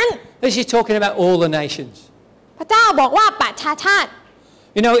เหล่านั้น This is talking about all the nations. พระเจ้าบอกว่าประชาชาติ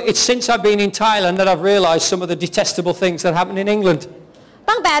You know, it's since I've been in Thailand that I've realized some of the detestable things that happen in England.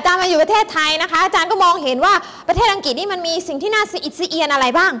 ตั้งแต่อาจารย์มาอยู่ประเทศไทยนะคะอาจารย์ก็มองเห็นว่าประเทศอังกฤษนี่มันมีสิ่งที่น่าสะอิดสะเอียนอะไร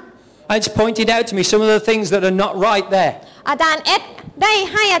บ้าง And it's pointed out to me some of the things that are not right there. อาจารย์เอ็ดได้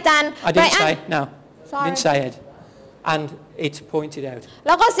ให้อาจารย์ I didn't say, no, Sorry. I didn't say it. And it's pointed out. แ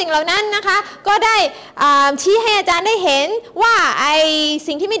ล้วก็สิ่งเหล่านั้นนะคะก็ได้ชี้ให้อาจารย์ได้เห็นว่าไอ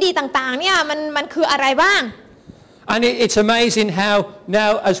สิ่งที่ไม่ดีต่างๆเนี่ยมันคืออะไรบ้าง And it's amazing how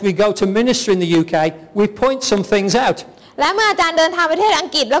now as we go to minister in the UK, we point some things out. และเมื่ออาจารย์เดินทางไปประเทศอัง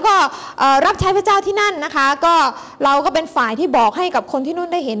กฤษแล้วก็รับใช้พระเจ้าที่นั่นนะคะก็เราก็เป็นฝ่ายที่บอกให้กับคนที่นู่น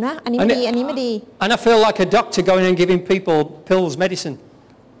ได้เห็นว่าอันนี้ไม่ดีอันนี้ไม่ดี And I feel like a doctor going and giving people pills, medicine.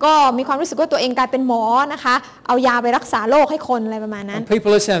 ก็มีความรู้สึกว่าตัวเองกลายเป็นหมอนะคะเอายาไปรักษาโรคให้คนอะไรประมาณนั้น And people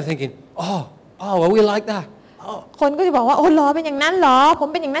listen and thinking, oh, are we like that? Oh. คนก็จะบอกว่าโอ้เหรอเป็นอย่างนั้นเหรอผม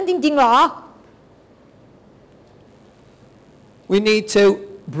เป็นอย่างนั้นจริงๆเหรอ We need to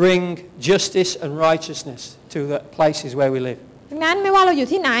bring justice and righteousness to the places where we live. ดังนั้นไม่ว่าเราอยู่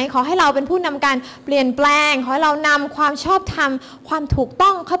ที่ไหนขอให้เราเป็นผู้นำการเปลี่ยนแปลงขอให้เรานำความชอบธรรมความถูกต้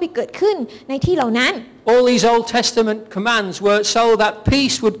องเข้าไปเกิดขึ้นในที่เหล่านั้น All these Old Testament commands were so that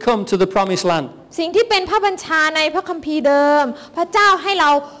peace would come to the promised land. สิ่งที่เป็นพระบัญชาในพระคัมภีร์เดิมพระเจ้าให้เรา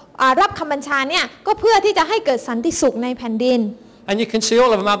รับคำบัญชาเนี่ยก็เพื่อที่จะให้เกิดสันติสุขในแผ่นดิน And you can see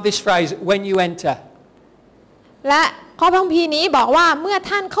all of them have this phrase, when you enter. และข้อพระคัมภีร์นี้บอกว่าเมื่อ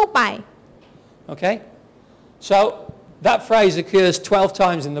ท่านเข้าไป Okay? So that phrase occurs 12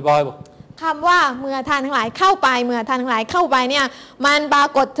 times in the Bible. คำว่าเมื่อท่านทั้งหลายเข้าไปเมื่อท่านทั้งหลายเข้าไปเนี่ยมันปรา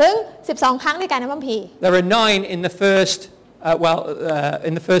กฏถึง12ครั้งด้วยกันในพระคัมภีร์ There are 9 in the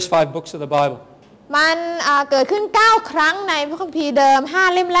first 5 books of the Bible. มันเกิดขึ้น9ครั้งในพระคัมภีร์เดิม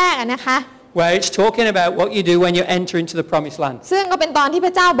5เล่มแรกนะคะ Where it's talking about what you do when you enter into the promised land. ซึ่งก็เป็นตอนที่พ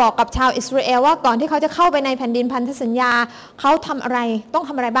ระเจ้าบอกกับชาวอิสราเอลว่าก่อนที่เขาจะเข้าไปในแผ่นดินพันธสัญญาเขาทำอะไรต้อง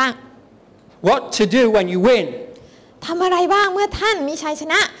ทำอะไรบ้าง What to do when you win. ทำอะไรบ้างเมื่อท่านมีชัยช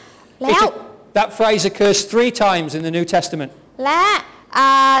นะแล้ว That phrase occurs 3 times in the New Testament. และ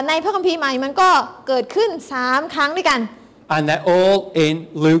ในพระคัมภีร์ใหม่มันก็เกิดขึ้น3ครั้งด้วยกัน And they're all in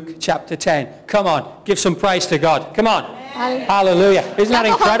Luke chapter 10. Come on, give some praise to God. Come on. Hallelujah. Isn't that แ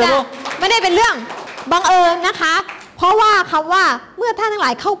ล้วก็คงจะ incredible? ไม่ได้เป็นเรื่องบังเอิญนะคะ เพราะว่าคำว่าเมื่อท่านทั้งหล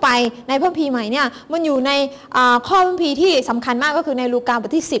ายเข้าไปในพระคัมภีร์ใหม่เนี่ยมันอยู่ในข้อพระคัมภีร์ที่สำคัญมากก็คือในลูกาบ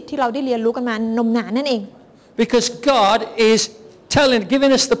ทที่10ที่เราได้เรียนรู้กันมานมนานนั่นเอง Because God is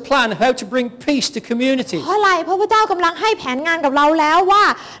giving us the plan how to bring peace to communities. เพราะอะไรเพราะพระเจ้ากำลังให้แผนงานกับเราแล้วว่า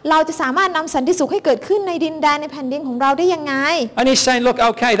เราจะสามารถนำสันติสุขให้เกิดขึ้นในดินแดนในแผ่นดินของเราได้ยังไง And he's saying, look,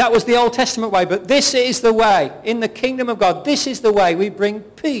 okay, that was the Old Testament way, but this is the way. In the kingdom of God, this is the way we bring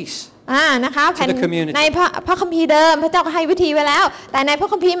peace. นะคะในพระคัมภีร์เดิมพระเจ้าก็ให้วิธีไว้แล้วแต่ในพระ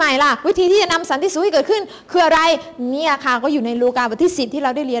คัมภีร์ใหม่ล่ะวิธีที่จะนำสันติสุขให้เกิดขึ้นคืออะไรเนี่ยค่ะก็อยู่ในลูกาบทที่10ที่เร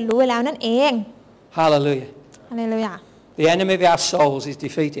าได้เรียนรู้ไว้แล้วนั่นเอง Hallelujah. อะไรเลยอ่ะ The enemy of our souls is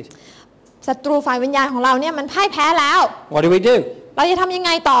defeated. ศัตรูฝ่ายวิญญาณของเราเนี่ยมันพ่ายแพ้แล้ว What do we do? เราจะทำยังไ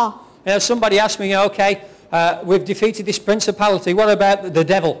งต่อ Somebody asked me, okay, we've defeated this principality. What about the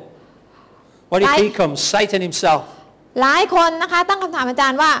devil? What if he comes? Satan himself. หลายคนนะคะตั้งคำถามอาจา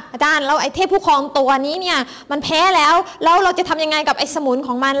รย์ว่าอาจารย์แล้วไอ้เทพผู้ครองตัวนี้เนี่ยมันแพ้แล้วเราจะทำยังไงกับไอ้สมุนข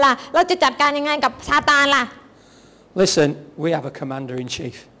องมันล่ะเราจะจัดการยังไงกับซาตานล่ะ Listen, we have a commander in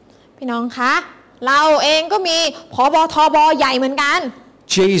chief. พี่น้องคะเราเองก็มีผบทบใหญ่เหมือนกัน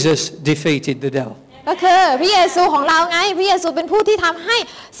Jesus defeated the devil. ก็คือพระเยซูของเราไงพระเยซูเป็นผู้ที่ทำให้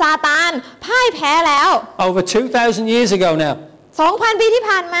ซาตานพ่ายแพ้แล้ว Over 2,000 years ago now. 2,000 ปีที่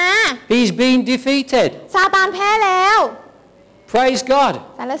ผ่านมา He's been defeated. ซาตานแพ้แล้ว Praise God.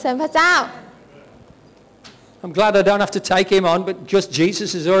 สรรเสริญพระเจ้า I'm glad I don't have to take him on, but just Jesus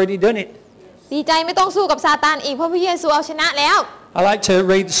has already done it. ดีใจไม่ต้องสู้กับซาตานอีกเพราะพระเยซูเอาชนะแล้ว I like to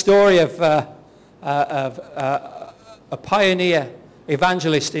read the story of a pioneer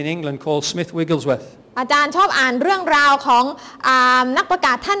evangelist in England called Smith Wigglesworth. อาจารย์ชอบอ่านเรื่องราวของนักประก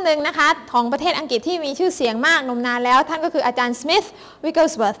าศท่านหนึ่งนะคะของประเทศอังกฤษที่มีชื่อเสียงมากนมนานแล้วท่านก็คืออาจารย์ Smith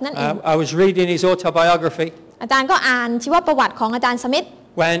Wigglesworth นั่นเอง I was reading his autobiography. อาจารย์ก็อ่านชีวประวัติของอาจารย์สมิธ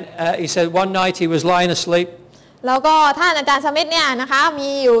When he said one night he was lying asleep. แล้วก็ท่านอาจารย์สมิธเนี่ยนะคะมี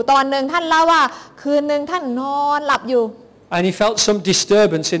อยู่ตอนหนึ่งท่านเล่าว่าคืนหนึ่งท่านนอนหลับอยู่ And he felt some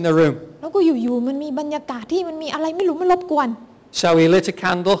disturbance in the room. แล้วก็อยู่ๆมันมีบรรยากาศที่มันมีอะไรไม่รู้มันรบกวน So he lit a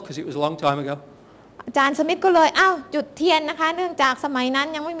candle because it was a long time ago. อาจารย์สมิธก็เลยจุดเทียนนะคะเนื่องจากสมัยนั้น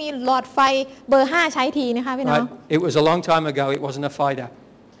ยังไม่มีหลอดไฟเบอร์ 5 ใช้ทีนะคะพี่น้อง Right? It was a long time ago. It wasn't a FIDA.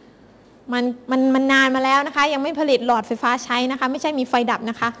 มันนานมาแล้วนะคะยังไม่ผลิตหลอดไฟฟ้าใช้นะคะไม่ใช่มีไฟดับ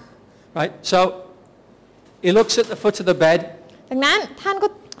นะคะ Right? So he looks at the foot of the bed. จากนั้นท่านก็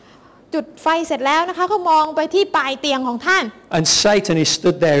จุดไฟเสร็จแล้วนะคะก็มองไปที่ปลายเตียงของท่าน And Satan is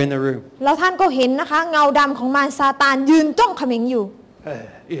stood there in the room. แล้วท่านก็เห็นนะคะเงาดำของมารซาตานยืนจ้องเขม็งอยู่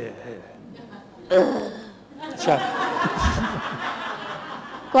So,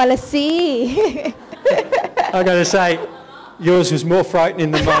 กว่าละสิ I got to say, yours was more frightening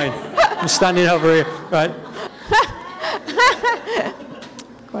than mine. I'm standing over here, right?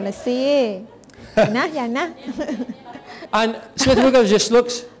 กว่าละสิอย่านะ And Smith Wigglesworth just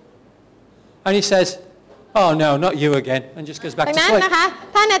looks and he says, "Oh no, not you again," and just goes back จาก to นั้น sleep. นะคะ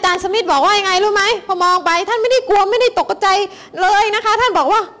ท่านอาจารย์สมิธบอกว่ายังไงรู้ไหมพอมองไปท่านไม่ได้กลัวไม่ได้ตกใจเลยนะคะท่านบอก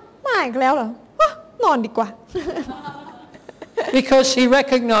ว่าไม่อีกแล้วเหรอนอนดีกว่า Because he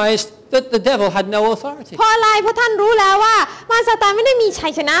recognized that the devil had no authority. เพราะอะไรเพราะท่านรู้แล้วว่ามารซาตานไม่ได้มีชั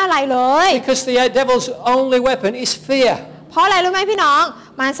ยชนะอะไรเลย Because the devil's only weapon is fear. เพราะอะไรรู้ไหมพี่น้อง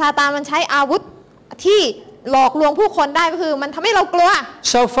มารซาตานมันใช้อาวุธที่หลอกลวงผู้คนได้ก็คือมันทำให้เรากลัว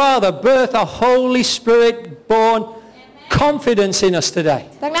So Father, birth a Holy Spirit born confidence in us today.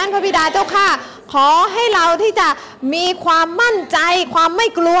 ดังนั้นพระบิดาเจ้าข้าขอให้เราที่จะมีความมั่นใจความไม่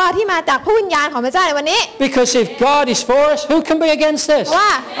กลัวที่มาจากพระวิญญาณของพระเจ้าในวันนี้ Because if God is for us, who can be against us? ว่า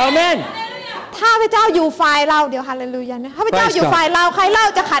Amen. ถ้าพระเจ้าอยู่ฝ่ายเราเดี๋ยวฮาเลลูยานะถ้าพระเจ้าอยู่ฝ่ายเราใครเล่า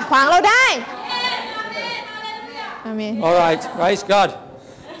จะขัดขวางเราได้อาเมน All right, praise God.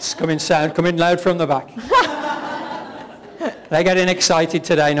 It's coming loud from the back. They're getting excited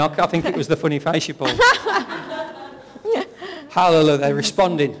today, Nock. I think it was the funny face you pulled. Hallelujah, they're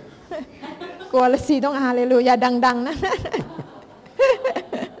responding. กลัวละสิต้องฮาเลลูยาดังๆนะ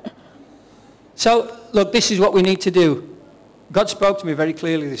So, look, this is what we need to do. God spoke to me very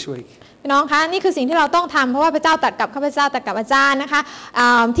clearly this week. พี่น้องคะนี่คือสิ่งที่เราต้องทำเพราะว่าพระเจ้าตรัสกับข้าพเจ้าตรัสกับอาจารย์นะคะ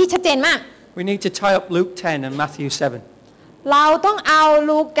ที่ชัดเจนมาก We need to tie up Luke 10 and Matthew 7. เราต้องเอา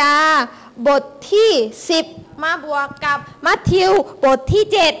ลูกาบทที่10มาบวกกับมัทธิวบทที่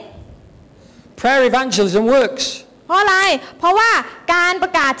7 Prayer evangelism works. เพราะอะไรเพราะว่าการปร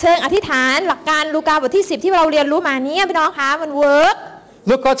ะกาศเชิงอธิษฐานหลักการลูกาบทที่10ที่เราเรียนรู้มานี้พี่น้องคะมันเวิร์ก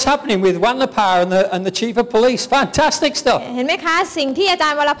Look what's happening with Wanlapar and the chief of police. Fantastic stuff. เห็นไหมคะสิ่งที่อาจา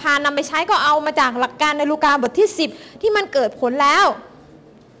รย์วรพานนำไปใช้ก็เอามาจากหลักการในลูกาบทที่10ที่มันเกิดผลแล้ว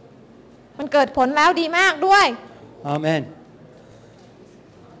มันเกิดผลแล้วดีมากด้วย Amen.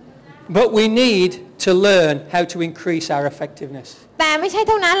 But we need to learn how to increase our effectiveness. แต่ไม่ใช่เ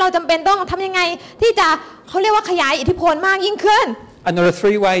ท่านั้นเราจำเป็นต้องทำยังไงที่จะเขาเรียกว่าขยายอิทธิพลมากยิ่งขึ้น And there are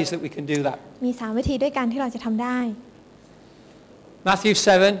 3 ways that we can do that. มี3วิธีด้วยกันที่เราจะทำได้ Matthew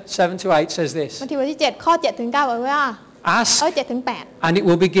 7 to 8 says this. มัทธิวบทที่7ข้อ7ถึง9บอกว่า Ask 7ถึง8 and it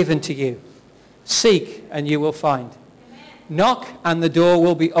will be given to you. Seek and you will find. Knock and the door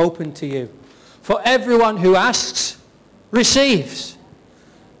will be opened to you. For everyone who asks receives.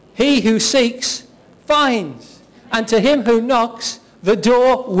 He who seeks finds. And to him who knocks the door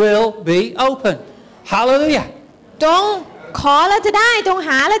will be open. Hallelujah. จงขอแล้วจะได้จงห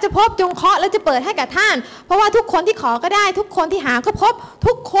าแล้วจะพบจงเคาะแล้วจะเปิดให้กับท่านเพราะว่าทุกคนที่ขอก็ได้ทุกคนที่หาก็พบ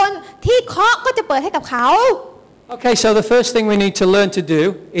ทุกคนที่เคาะก็จะเปิดให้กับเขา Okay, so the first thing we need to learn to do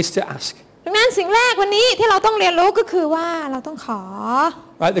is to ask. ดังนั้น สิ่งแรกวันนี้ที่เราต้องเรียนรู้ก็คือว่าเราต้องขอ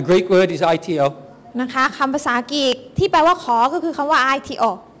Right, the Greek word is ITO. นะคะคำภาษากรีกที่แปลว่าขอก็คือคำว่า ITO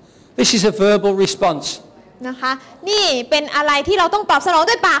This is a verbal response. นะคะนี่เป็นอะไรที่เราต้องตอบสนอง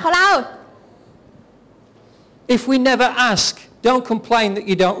ด้วยปากของเรา If we never ask, don't complain that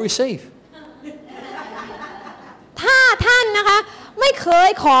you don't receive. ถ้าท่านนะคะไม่เคย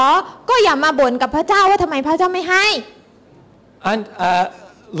ขอก็อย่ามาบ่นกับพระเจ้าว่าทำไมพระเจ้าไม่ให้ And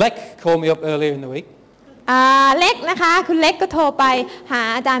Lek called me up earlier in the week. เล็กนะคะคุณเล็กก็โทรไปหา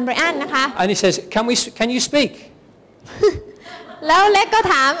อาจารย์ไบรอันนะคะ And he says, can you speak? แล้วเล็กก็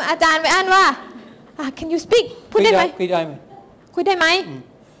ถามอาจารย์ไบรอันว่า can you speak พูดได้ไหม คุยได้ไหม คุยได้ไหม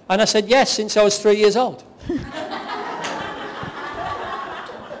And I said, yes, since I was 3 years old.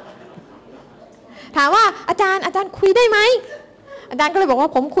 ถามว่าอาจารย์คุยได้ไหมอาจารย์ก็เลยบอกว่า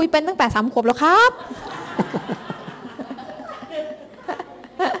ผมคุยเป็นตั้งแต่3 ขวบแล้วครับ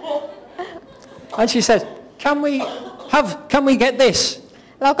And she says, can we get this?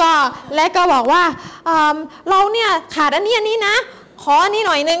 แล้วก็เล็กก็บอกว่าเราเนี่ยขาดอันนี้นะขออันนี้ห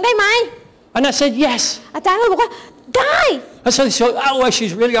น่อยนึงได้ไหม And I said, yes. อาจารย์ก็บอกว่าได้ And so they said, oh, well,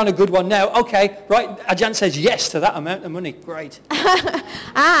 she's really on a good one now. Okay, right. Ajahn says yes to that amount of money. Great.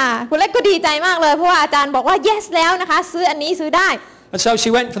 คุณเล็กก็ดีใจมากเลยเพราะว่าอาจารย์บอกว่า yes แล้วนะคะซื้ออันนี้ซื้อได้ And so she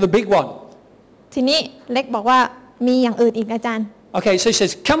went for the big one. ทีนี้เล็กบอกว่ามีอย่างอื่นอีกอาจารย์ Okay, so she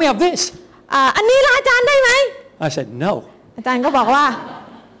says, can we have this? อันนี้ละอาจารย์ได้ไหม I said, no. อาจารย์ก็บอกว่า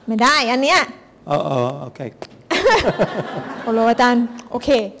ไม่ได้อันเนี้ย Okay. โอ้โหอาจารย์โอเค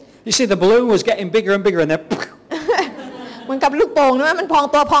You see, the balloon was getting bigger and bigger and then... เหมือนกับลูกโป่งนะมันพอง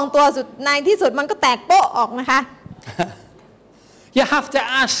ตัวสุดในที่สุดมันก็แตกโป๊ะออกนะคะ You have to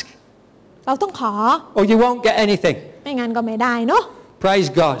ask, เราต้องขอ or you won't get anything. ไม่งั้นก็ไม่ได้เนาะ Praise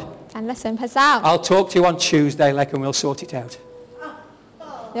God. สรรเสริญพระเจ้า I'll talk to you on Tuesday, like, and we'll sort it out.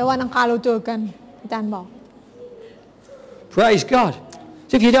 เดี๋ยววันอังคารเราเจอกันอาจารย์บอก Praise God.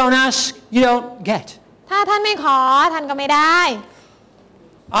 So if you don't ask, you don't get. ถ้าท่านไม่ขอท่านก็ไม่ได้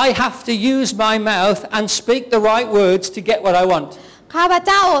I have to use my mouth and speak the right words to get what I want. ข้าพเ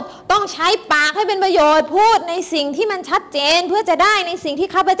จ้าต้องใช้ปากให้เป็นประโยชน์พูดในสิ่งที่มันชัดเจนเพื่อจะได้ในสิ่งที่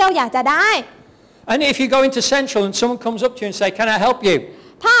ข้าพเจ้าอยากจะได้ And if you go into Central and someone comes up to you and say, can I help you?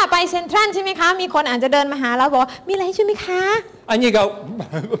 ถ้าไปเซ็นทรัลใช่ไหมคะมีคนอาจจะเดินมาหาเราบอกมีอะไรให้ช่วยไหมคะ And you go,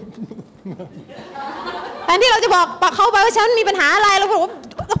 แทนที่เราจะบอกเขาไปว่าฉันมีปัญหาอะไรเราบอกว่า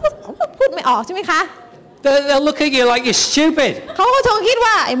พูดไม่ออกใช่ไหมคะ they'll look at you like you're stupid. เขาก็คงคิด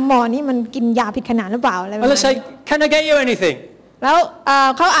ว่าไอ้หมอนี่มันกินยาผิดขนาดหรือเปล่าอะไรแบบ And นั้ they น say, can I get you anything? แล้ว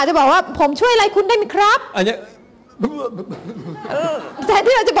เขาอาจจะบอกว่าผมช่วยอะไรคุณได้ไหมครับ And you, แทน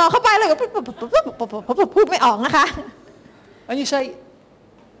ที่เราจะบอกเข้าไปเลยก็พูดไม่ออกนะคะ and you say,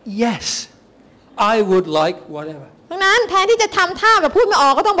 yes, I would like whatever. ดังนั้นแทนที่จะทำท่าแบบพูดไม่ออ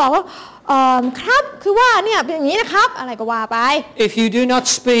กก็ต้องบอกว่าครับคือว่าเนี่ยเป็นอย่างนี้นะครับอะไรก็ว่าไป If you do not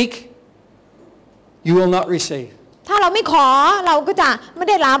speak, you will not receive. ถ้าเราไม่ขอเราก็จะไม่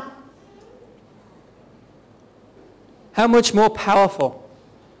ได้รับ How much more powerful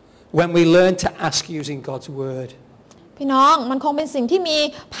when we learn to ask using God's word. พี่น้องมันคงเป็นสิ่งที่มี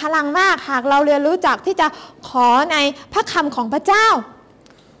พลังมากหากเราเรียนรู้จักที่จะขอในพระคำของพระเจ้า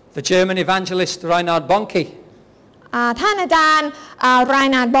The German evangelist Reinhard Bonnke, ท่านอาจารย์ไร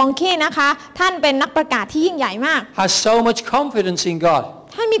นาร์ดบองเก้นะคะท่านเป็นนักประกาศที่ยิ่งใหญ่มาก has so much confidence in God.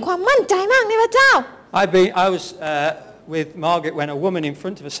 ท่านมีความมั่นใจมากในพระเจ้า I was with Margaret when a woman in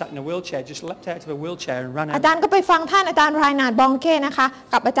front of us sat in a wheelchair just leapt out of a wheelchair and ran อา out. จารย์ก็ไปฟังท่านอาจารย์ไรนาร์ดบองเก้นะคะ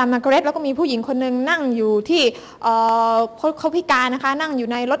กับอาจารย์มาร์กาเร็ตแล้วก็มีผู้หญิงคนหนึ่งนั่งอยู่ที่เขาพิการนะคะนั่งอยู่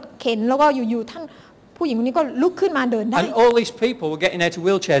ในรถเข็นแล้วก็อยู่ๆท่านผู้หญิงคนนี้ก็ลุกขึ้นมาเดินได้ And all these people were getting out of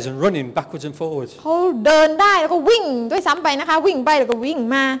wheelchairs and running backwards and forwards. เขาเดินได้แล้วก็วิ่งด้วยซ้ำไปนะคะวิ่งไปแล้วก็วิ่ง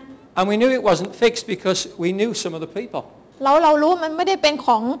มา And we knew it wasn't fixed because we knew some of the people. เรารู้มันไม่ได้เป็นข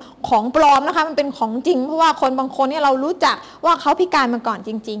องปลอมนะคะมันเป็นของจริงเพราะว่าคนบางคนเนี่ยเรารู้จักว่าเขาพิการมาก่อนจ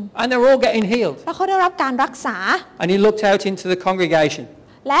ริง And they were all getting healed. ๆแล้วเขาได้รับการรักษา And he looked out into the congregation.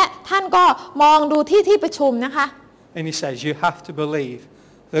 และท่านก็มองดูที่ประชุมนะคะ And he says, you have to believe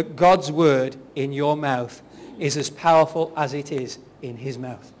that God's word in your mouth is as powerful as it is in his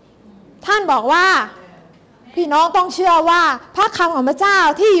mouth. ท่านบอกว่าพี่น้องต้องเชื่อว่าพระคำของพระเจ้า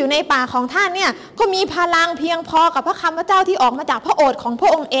ที่อยู่ในปากของท่านเนี่ยก็มีพลังเพียงพอกับพระคำพระเจ้าที่ออกมาจากพระโอษฐ์ของพร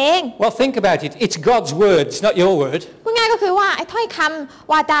ะองค์เอง Well, think about it. It's God's word. It's not your word. พูดง่ายก็คือว่าไอ้ถ้อยค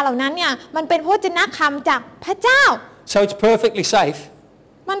ำวาจาเหล่านั้นเนี่ยมันเป็นพระวจนะคำจากพระเจ้า So it's perfectly safe.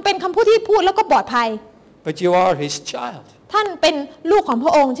 มันเป็นคำพูดที่พูดแล้วก็ปลอดภัย But you are his child. ท่านเป็นลูกของพร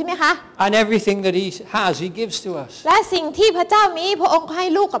ะองค์ใช่ไหมคะ And everything that he has, he gives to us. และสิ่งที่พระเจ้ามีพระองค์ให้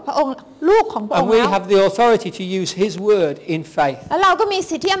ลูกกับพระองค์ลูกของพระอง And ค์ we แล้ว have the authority to use his word in faith. แล้วเราก็มี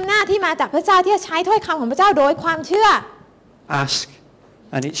สิทธิอำนาจที่มาจากพระเจ้าที่จะใช้ถ้อยคำของพระเจ้าโดยความเชื่อ Ask,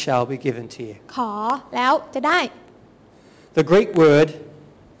 and it shall be given to you. ขอแล้วจะได้ The Greek word,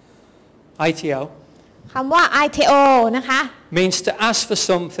 iteo, คำว่า iteo นะคะ means to ask for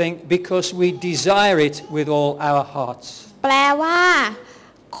something because we desire it with all our hearts. แปลว่า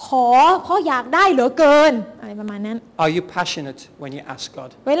ขอเพราะอยากได้เหลือเกินอะไรประมาณนั้น Are you passionate when you ask God?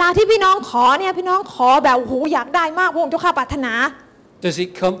 เวลาที่พี่น้องขอเนี่ยพี่น้องขอแบบโอ้โหอยากได้มากพระองค์เจ้าข้าปรารถนา Does it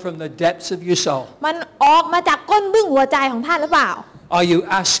come from the depths of your soul? มันออกมาจากก้นบึ้งหัวใจของท่านหรือเปล่า Are you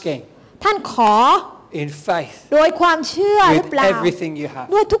asking ท่านขอ in faith โดยความเชื่อหรือ with เปล่า everything you have?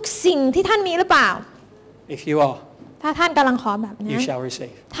 ด้วยทุกสิ่งที่ท่านมีหรือเปล่า If you are, ถ้าท่านกำลังขอแบบนั้ you น shall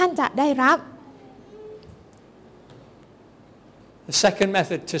receive. ท่านจะได้รับ The second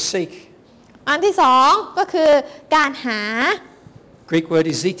method to seek, อันที่สองก็คือการหา Greek word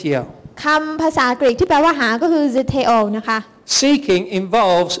is zetio. คำภาษากรีกที่แปลว่าหาก็คือ zeteo นะคะ Seeking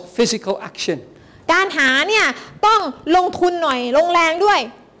involves physical action. การหาเนี่ยต้องลงทุนหน่อยลงแรงด้วย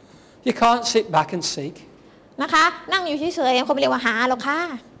You can't sit back and seek. นะคะนั่งอยู่เฉยๆคนไม่เรียกว่าหาหรอกค่ะ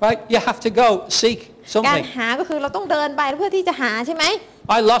Right? You have to go seek การ something. หาก็คือเราต้องเดินไปเพื่อที่จะหาใช่ไหม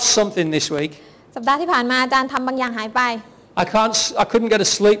I lost something this week. สัปดาห์ที่ผ่านมาอาจารย์ทำบางอย่างหายไป I couldn't go to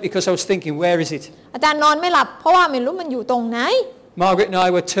sleep because I was thinking, where is it? อาจารย์นอนไม่หลับเพราะว่าไม่รู้มันอยู่ตรงไหน Margaret and I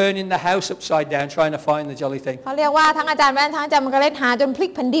were turning the house upside down trying to find the jolly thing. เขาเรียกว่าทั้งอาจารย์แว่นทั้งอาจารย์มันก็เล่นหาจนพลิ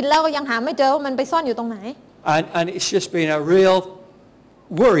กแผ่นดินแล้วก็ยังหาไม่เจอว่ามันไปซ่อนอยู่ตรงไหน And it's just been a real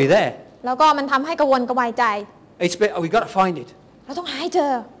worry there. แล้วก็มันทำให้กระวนกระวายใจ It's been, we've got to find it. เราต้องหาให้เจ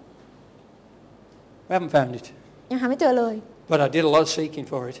อ We haven't found it. ยังหาไม่เจอเลย But I did a lot of seeking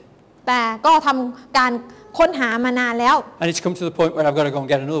for it. แต่ก็ทำการค้นหามานานแล้ว And it's come to the point where I've got to go and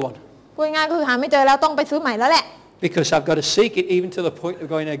get another one. พูดง่ายๆก็คือหาไม่เจอแล้วต้องไปซื้อใหม่แล้วแหละ Because I've got to seek it even to the point of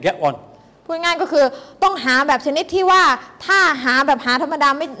going to get one. พูดง่ายๆก็คือต้องหาแบบชนิดที่ว่าถ้าหาแบบหาธรรมดา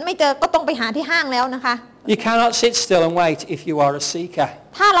ไม่เจอก็ต้องไปหาที่ห้างแล้วนะคะ You cannot sit still and wait if you are a seeker.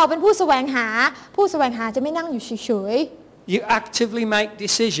 ถ้าเราเป็นผู้แสวงหาผู้แสวงหาจะไม่นั่งอยู่เฉย You actively make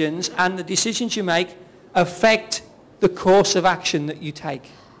decisions, and the decisions you make affect the course of action that you take.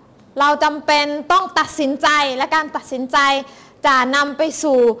 ๆเราจำเป็นต้องตัดสินใจและการตัดสินใจจะนำไป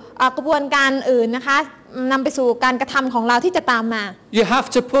สู่กระบวนการอื่นนะคะนำไปสู่การกระทำของเราที่จะตามมา You have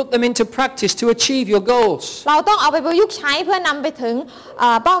to put them into practice to achieve your goals. เราต้องเอาไปประยุกต์ใช้เพื่อนำไปถึง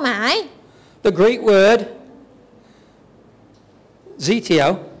เป้าหมาย The Greek word zetio,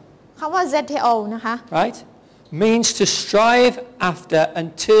 คำว่า zeteo นะคะ right, means to strive after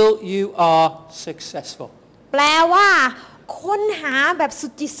until you are successful. แปลว่าค้นหาแบบสุ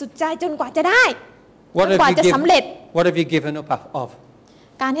ดจิตสุดใจจนกว่าจะได้จ What นกว่า have จะ you สำเร็จ what have you given up of?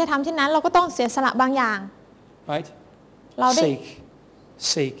 การที่จะทำเช่นนั้นเราก็ต้องเสียสละบางอย่าง Right? เราได้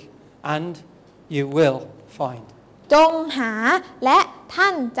Seek, and you will find. จงหาและท่า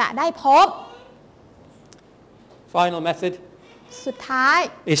นจะได้พบ Final method สุดท้าย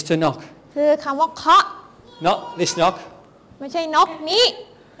is to knock. คือคำว่าเคาะ Not this knock, ไม่ใช่นกนี้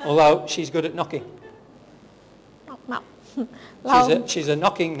although she's good at knocking. นกนับเรา She's a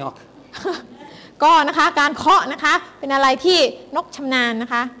knocking knock. ก็นะคะการเคาะนะคะเป็นอะไรที่นกชำนาญนะ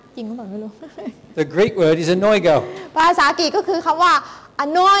คะจริงหรือเปล่าไม่รู้ The Greek word is anoigo. ภาษาอังกฤษก็คือคำว่า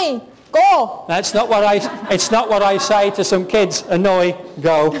annoy go It's not what I say to some kids. Annoy,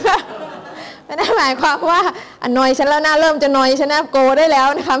 go. ไม่ได้หมายความว่า annoy ฉันแล้วนะเริ่มจะ annoy ฉันนะ go ได้แล้ว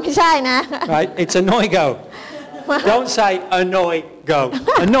นะคะไม่ใช่นะ Right? It's anoigo. Don't say annoy, go.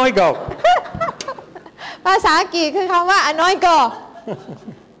 Annoy, go. ภาษาอังกฤษคือคำว่า annoy go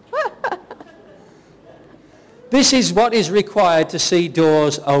This is what is required to see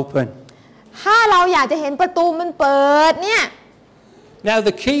doors open. ถ้าเราอยากจะเห็นประตูมันเปิดเนี่ย Now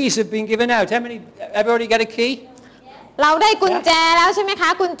the keys have been given out. Everybody get a key? เราได้กุญแจแล้วใช่ไหมคะ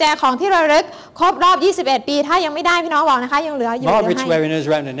กุญแจของที่ระลึกครบรอบ 21 ปีถ้ายังไม่ได้พี่น้องบอกนะคะยังเหลืออยู่ Margaret's ให้ wearing hers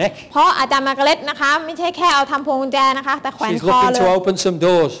around her neck. เพราะอาจารย์มาร์กาเร็ตนะคะไม่ใช่แค่เอาทำพวงกุญแจนะคะแต่แขวน She's คอ looking เล to ย open some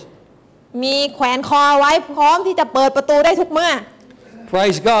doors. มีแขวนคอไว้พร้อมที่จะเปิดประตูได้ทุกเมื่อ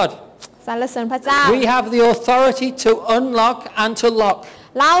Praise God. สรรเสริญพระเจ้า We have the authority to unlock and to lock.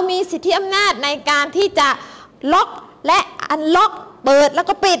 เรามีสิทธิอำนาจในการที่จะล็อกและอันล็อกเปิดแล้ว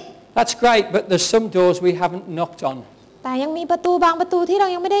ก็ปิด That's great, but there's some doors we haven't knocked on. แต่ยังมีประตูบางประตูที่เรา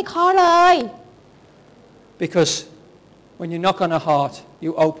ยังไม่ได้เคาะเลย Because when you knock on a heart,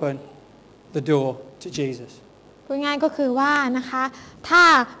 you open the door to Jesus. พูดง่ายก็คือว่านะคะถ้า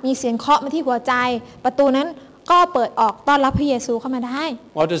มีเสียงเคาะมาที่หัวใจประตูนั้นก็เปิดออกต้อนรับพระเยซูเข้ามาได้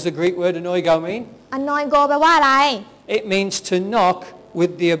What does the Greek word anoigo mean? annoy go แปลว่าอะไร it means to knock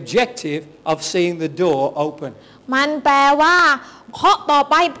with the objective of seeing the door open. มันแปลว่าเคาะต่อ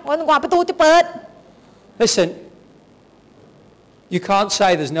ไปจนกว่าประตูจะเปิด Listen, you can't say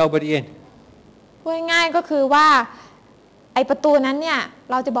there's nobody in. พูดง่ายๆก็คือว่าไอประตูนั้นเนี่ย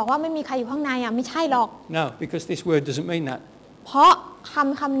เราจะบอกว่าไม่มีใครอยู่ข้างในอ่ะไม่ใช่หรอก No, because this word doesn't mean that. เพราะ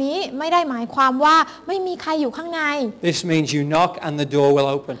คำนี้ไม่ได้หมายความว่าไม่มีใครอยู่ข้างใน This means you knock and the door will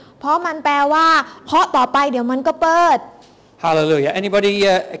open. เพราะมันแปลว่าเคาะต่อไปเดี๋ยวมันก็เปิด Hallelujah. Anybody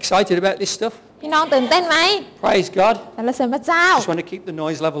excited about this stuff? พี่น้องตื่นเต้นไหม Praise God. สรรเสริญพระเจ้า Just want to keep the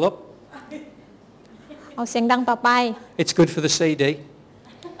noise level up. เอาเสียงดังต่อไป It's good for the CD.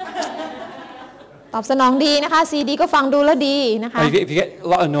 ตอบสนองดีนะคะซีดีก็ฟังดูแล้วดีนะคะ If you get a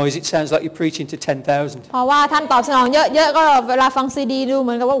lot of noise, it sounds like you're preaching to 10,000 เพราะว่าท่านตอบสนองเยอะๆก็เวลาฟังซีดีดูเห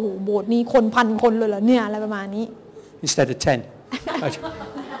มือนกับว่าโอ้โหโบสถ์นี้คนพันคนเลยเหรอเนี่ยอะไรประมาณนี้ instead of 10.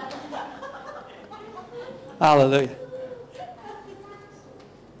 Hallelujah.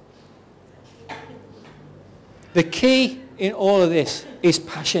 The key in all of this is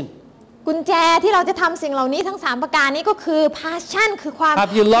passion. กุญแจที่เราจะทำสิ่งเหล่านี้ทั้ง3ประการนี้ก็คือ passion คือความ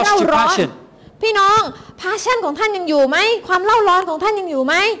Have you lost เร่า your ร้อน passion? พี่น้อง passion ของท่านยังอยู่ไหมความเร่าร้อนของท่านยังอยู่ไ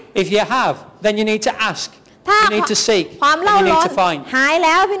หม If you have, then you need to ask. ถ้า You need to seek. ความ And เร่า you ร้อน need to find. หายแ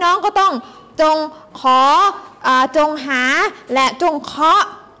ล้วพี่น้องก็ต้องจงขอจงหาและจงเคาะ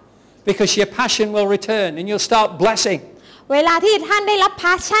Because your passion will return and you'll start blessing. เวลาที่ท่านได้รับ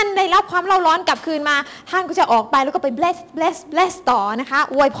passion ได้รับความเร่าร้อนกลับคืนมาท่านก็จะออกไปแล้วก็ไป bless ต่อนะคะ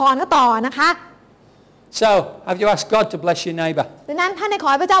อวยพรก็ต่อนะคะ So, have you asked God to bless your neighbor? ดังนั้นท่านได้ขอ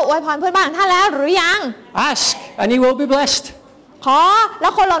ให้พระเจ้าอวยพรเพื่อนบ้านท่านแล้วหรือยัง Ask and he will be blessed. ขอแล้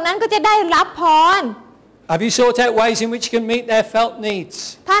วคนเหล่านั้นก็จะได้รับพร Have you sought out ways in which you can meet their felt needs?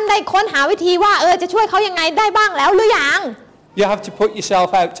 ท่านได้ค้นหาวิธีว่าจะช่วยเขายังไงได้บ้างแล้วหรือยัง You have to put yourself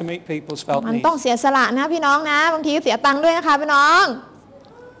out to meet people's felt มัน needs. ต้องเสียสละนะพี่น้องนะบางทีก็เสียตังค์ด้วยนะคะพี่น้อง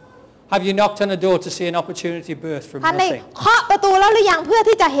Have you knocked on a door to see an opportunity birth from ท่านได้ nothing? เคาะประตูแล้วหรือยังเพื่อ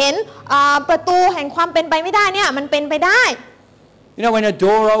ที่จะเห็นประตูแห่งความเป็นไปไม่ได้เนี่ยมันเป็นไปได้ You know, when a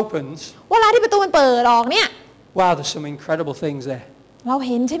door opens, เวลาที่ประตูมันเปิดออกเนี่ย wow, there's some incredible things there. เราเ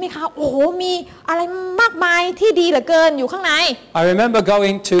ห็นใช่ไหมคะโอ้โหมีอะไรมากมายที่ดีเหลือเกินอยู่ข้างใน I remember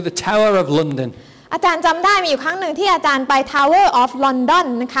going to the Tower of London. อาจารย์จำได้มีอยู่ครั้งหนึ่งที่อาจารย์ไป Tower of London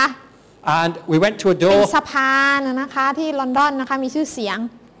นะคะ And we went to a เป็น door. สะพานนะคะที่ลอนดอนนะคะมีชื่อเสียง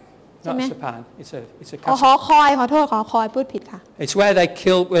Not a span. It's a หอ castle. คอยขอโทษขอคอยพูดผิดค่ะ It's where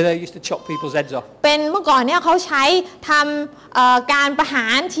they used to chop people's heads off. เป็นเมื่อก่อนเนี่ยเขาใช้ทำการประหา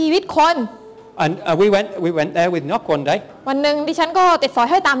รชีวิตคน And we went there with Knock one day. วันหนึ่งดิฉันก็ติดสอย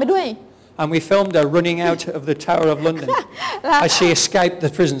ห้อยตามไปด้วย And we filmed her running out of the Tower of London as she escaped the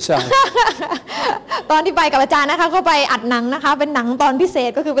prison cell. ตอนที่ไปกับอาจารย์นะคะก็ไปอัดหนังนะคะเป็นหนังตอนพิเศษ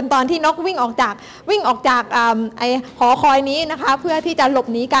ก็คือเป็นตอนที่นกวิ่งออกจากไอหอคอยนี้นะคะเพื่อที่จะหลบ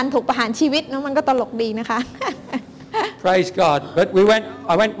หนีการถูกประหารชีวิตนะมันก็ตลกดีนะคะ Praise God. But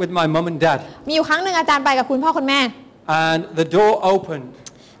I went with my mum and dad. มีอยู่ครั้งหนึ่งอาจารย์ไปกับคุณพ่อคุณแม่ And the door opened.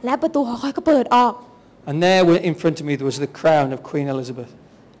 และประตูหอคอยก็เปิดออก And there in front of me there was the crown of Queen Elizabeth.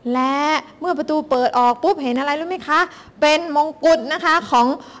 และเมื่อประตูเปิดออกปุ๊บเห็นอะไรรู้ไหมคะเป็นมงกุฎนะคะของ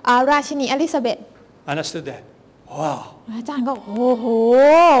ราชินีอลิซาเบธ And I stood there. Wow. อาจารย์ก็โอ้โห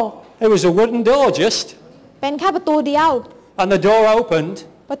It was a wooden door just. เป็นแค่ประตูเดียว And the door opened.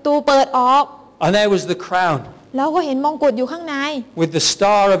 ประตูเปิดออก And there was the crown. แล้วก็เห็นมงกุฎอยู่ข้างใน With the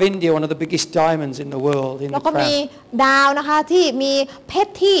Star of India, one of the biggest diamonds in the world, in แล้ the วก็มี crown. ดาวนะคะที่มีเพช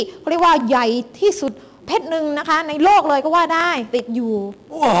รที่เขาเรียกว่าใหญ่ที่สุดเพชรหนึ่งนะคะในโลกเลยก็ว่าได้ติดอยู่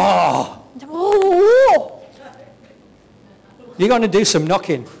Wow. โอ้โห You're going to do some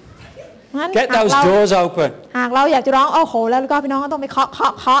knocking. งั้น Get those doors open. หากเราอยากจะร้องโอ้โหแล้วก็พี่น้องก็ต้องไปเ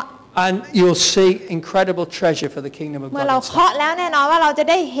คาะ And you'll see incredible treasure for the kingdom of เมื่อ God. เรา inside. เคาะแล้วแน่นอนว่าเราจะ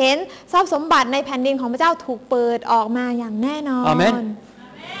ได้เห็นทรัพย์สมบัติในแผ่นดินของพระเจ้าถูกเปิดออกมาอย่างแน่นอน Amen.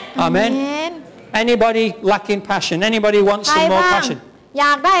 Amen. Anybody lacking passion? Anybody wants ใคร some more บ้าง passion? อย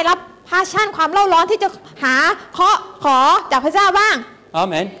ากได้รับพาชั่นความเล่าร้อนที่จะหาขอจากพระเจ้าบ้าง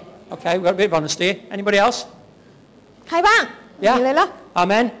Amen. Okay, we've got a bit of honesty here. Anybody else? ใครบ้าง Yeah. มีเลยเหรอ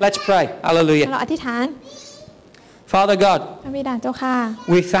Amen. Let's pray. Hallelujah. เราอธิษฐาน Father God, พระบิดาเจ้าค่ะ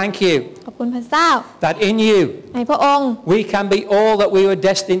we thank you ขอบคุณพระเจ้า that in you ในพระองค์ we can be all that we were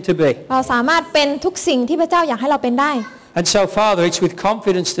destined to be. เราสามารถเป็นทุกสิ่งที่พระเจ้าอยากให้เราเป็นได้ And so, Father, it's with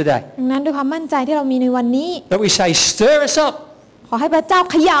confidence today ดังนั้นด้วยความมั่นใจที่เรามีในวันนี้ that we say, stir us up. ขอให้พระเจ้า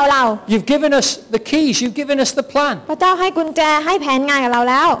เขย่าเรา You've given us the keys. You've given us the plan. พระเจ้าให้กุญแจให้แผนงานกับเรา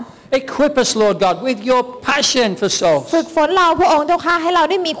แล้ว Equip us, Lord God, with your passion for souls. ฝึกฝนเราพระองค์เจ้าค่ะให้เรา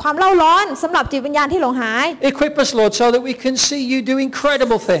ได้มีความเล่าร้อนสำหรับจิตวิญญาณที่หลงหาย Equip us, Lord, so that we can see you do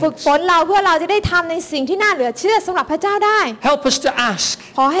incredible ฝึก things. ฝนเราเพื่อเราจะได้ทำในสิ่งที่น่าเหลือเชื่อสำหรับพระเจ้าได้ Help us to ask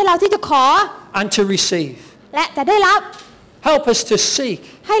ขอให้เราที่จะขอ and to receive. และจะได้รับ Help us to seek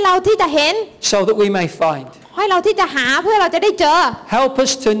ให้เราที่จะเห็น so that we may find. ให้เราที่จะหาเพื่อเราจะได้เจอ Help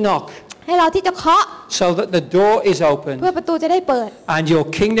us to knock ให้เราที่จะเคาะ so that the door is open เพื่อประตูจะได้เปิด and your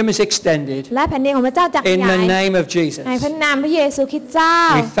kingdom is extended และแผ่นดินของพระเจ้าจะข in ยา the ย name of Jesus. ในพระนามพระเยซูคริสต์เจ้า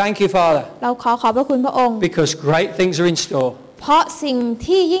We thank you, Father, เราขอบพระคุณพระองค์ because great things are in store. เพราะสิ่ง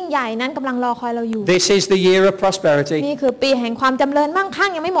ที่ยิ่งใหญ่นั้นกำลังรอคอยเราอยู่ This is the year of prosperity นี่คือปีแห่งความจำเริญมั่งคั่ง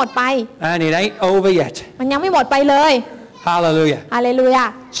ยังไม่หมดไป and it ain't over yet. มันยังไม่หมดไปเลย Hallelujah. ฮาเลลูยา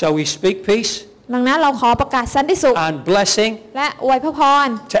So we speak peace ดังนั้นเราขอประกาศสันติสุข and blessing และอวยพระพร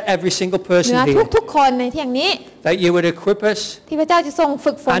to every single เหนื person อ here, ทุกๆคนในที่แห่งนี้ that you would equip us ที่พระเจ้าจะทรง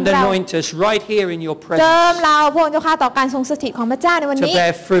ฝึกฝน and เรา anoint us right here in your เจิ presence มเราพระองค์เจ้าข้าต่อการทรงสถิตของพระเจ้าในวัน to นี้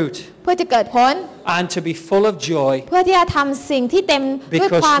bear fruit เพื่อจะเกิดผล and to be full of joy เพื่อที่จะทำสิ่งที่เต็มด้วย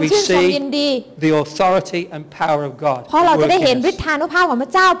because ความ we ชื่นชม see ยินดี the authority and power of God เพราะเราจะได้ working เห็น us ฤทธานุภาพของพร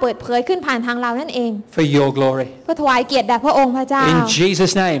ะเจ้าเปิดเผยขึ้นผ่านทางเรานั่นเอง for your glory. เพื่อถวายเกียรติแด่พระองค์พระเจ้า In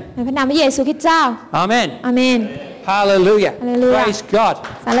Jesus' name. ในพระนามพระเยซูคริสต์เจ้า Amen. อาเมน Hallelujah. Hallelujah. Praise God.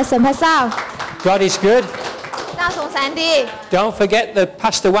 สรรเสริญพระเจ้า God is good. เจ้าทรงแสนดี Don't forget the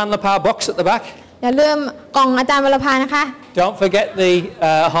Pastor Wan Lapar box at the back. อย่าลืมกล่องอาจารย์วรภานะคะ Don't forget the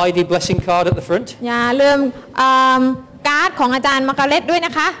Heidi blessing card at the front. อย่าลืมการ์ดของอาจารย์มาร์กาเร็ตด้วยน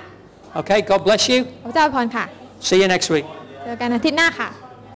ะคะ Okay, God bless you. พระเจ้าอวยพรค่ะ See you next week. เจอกันอาทิตย์หน้าค่ะ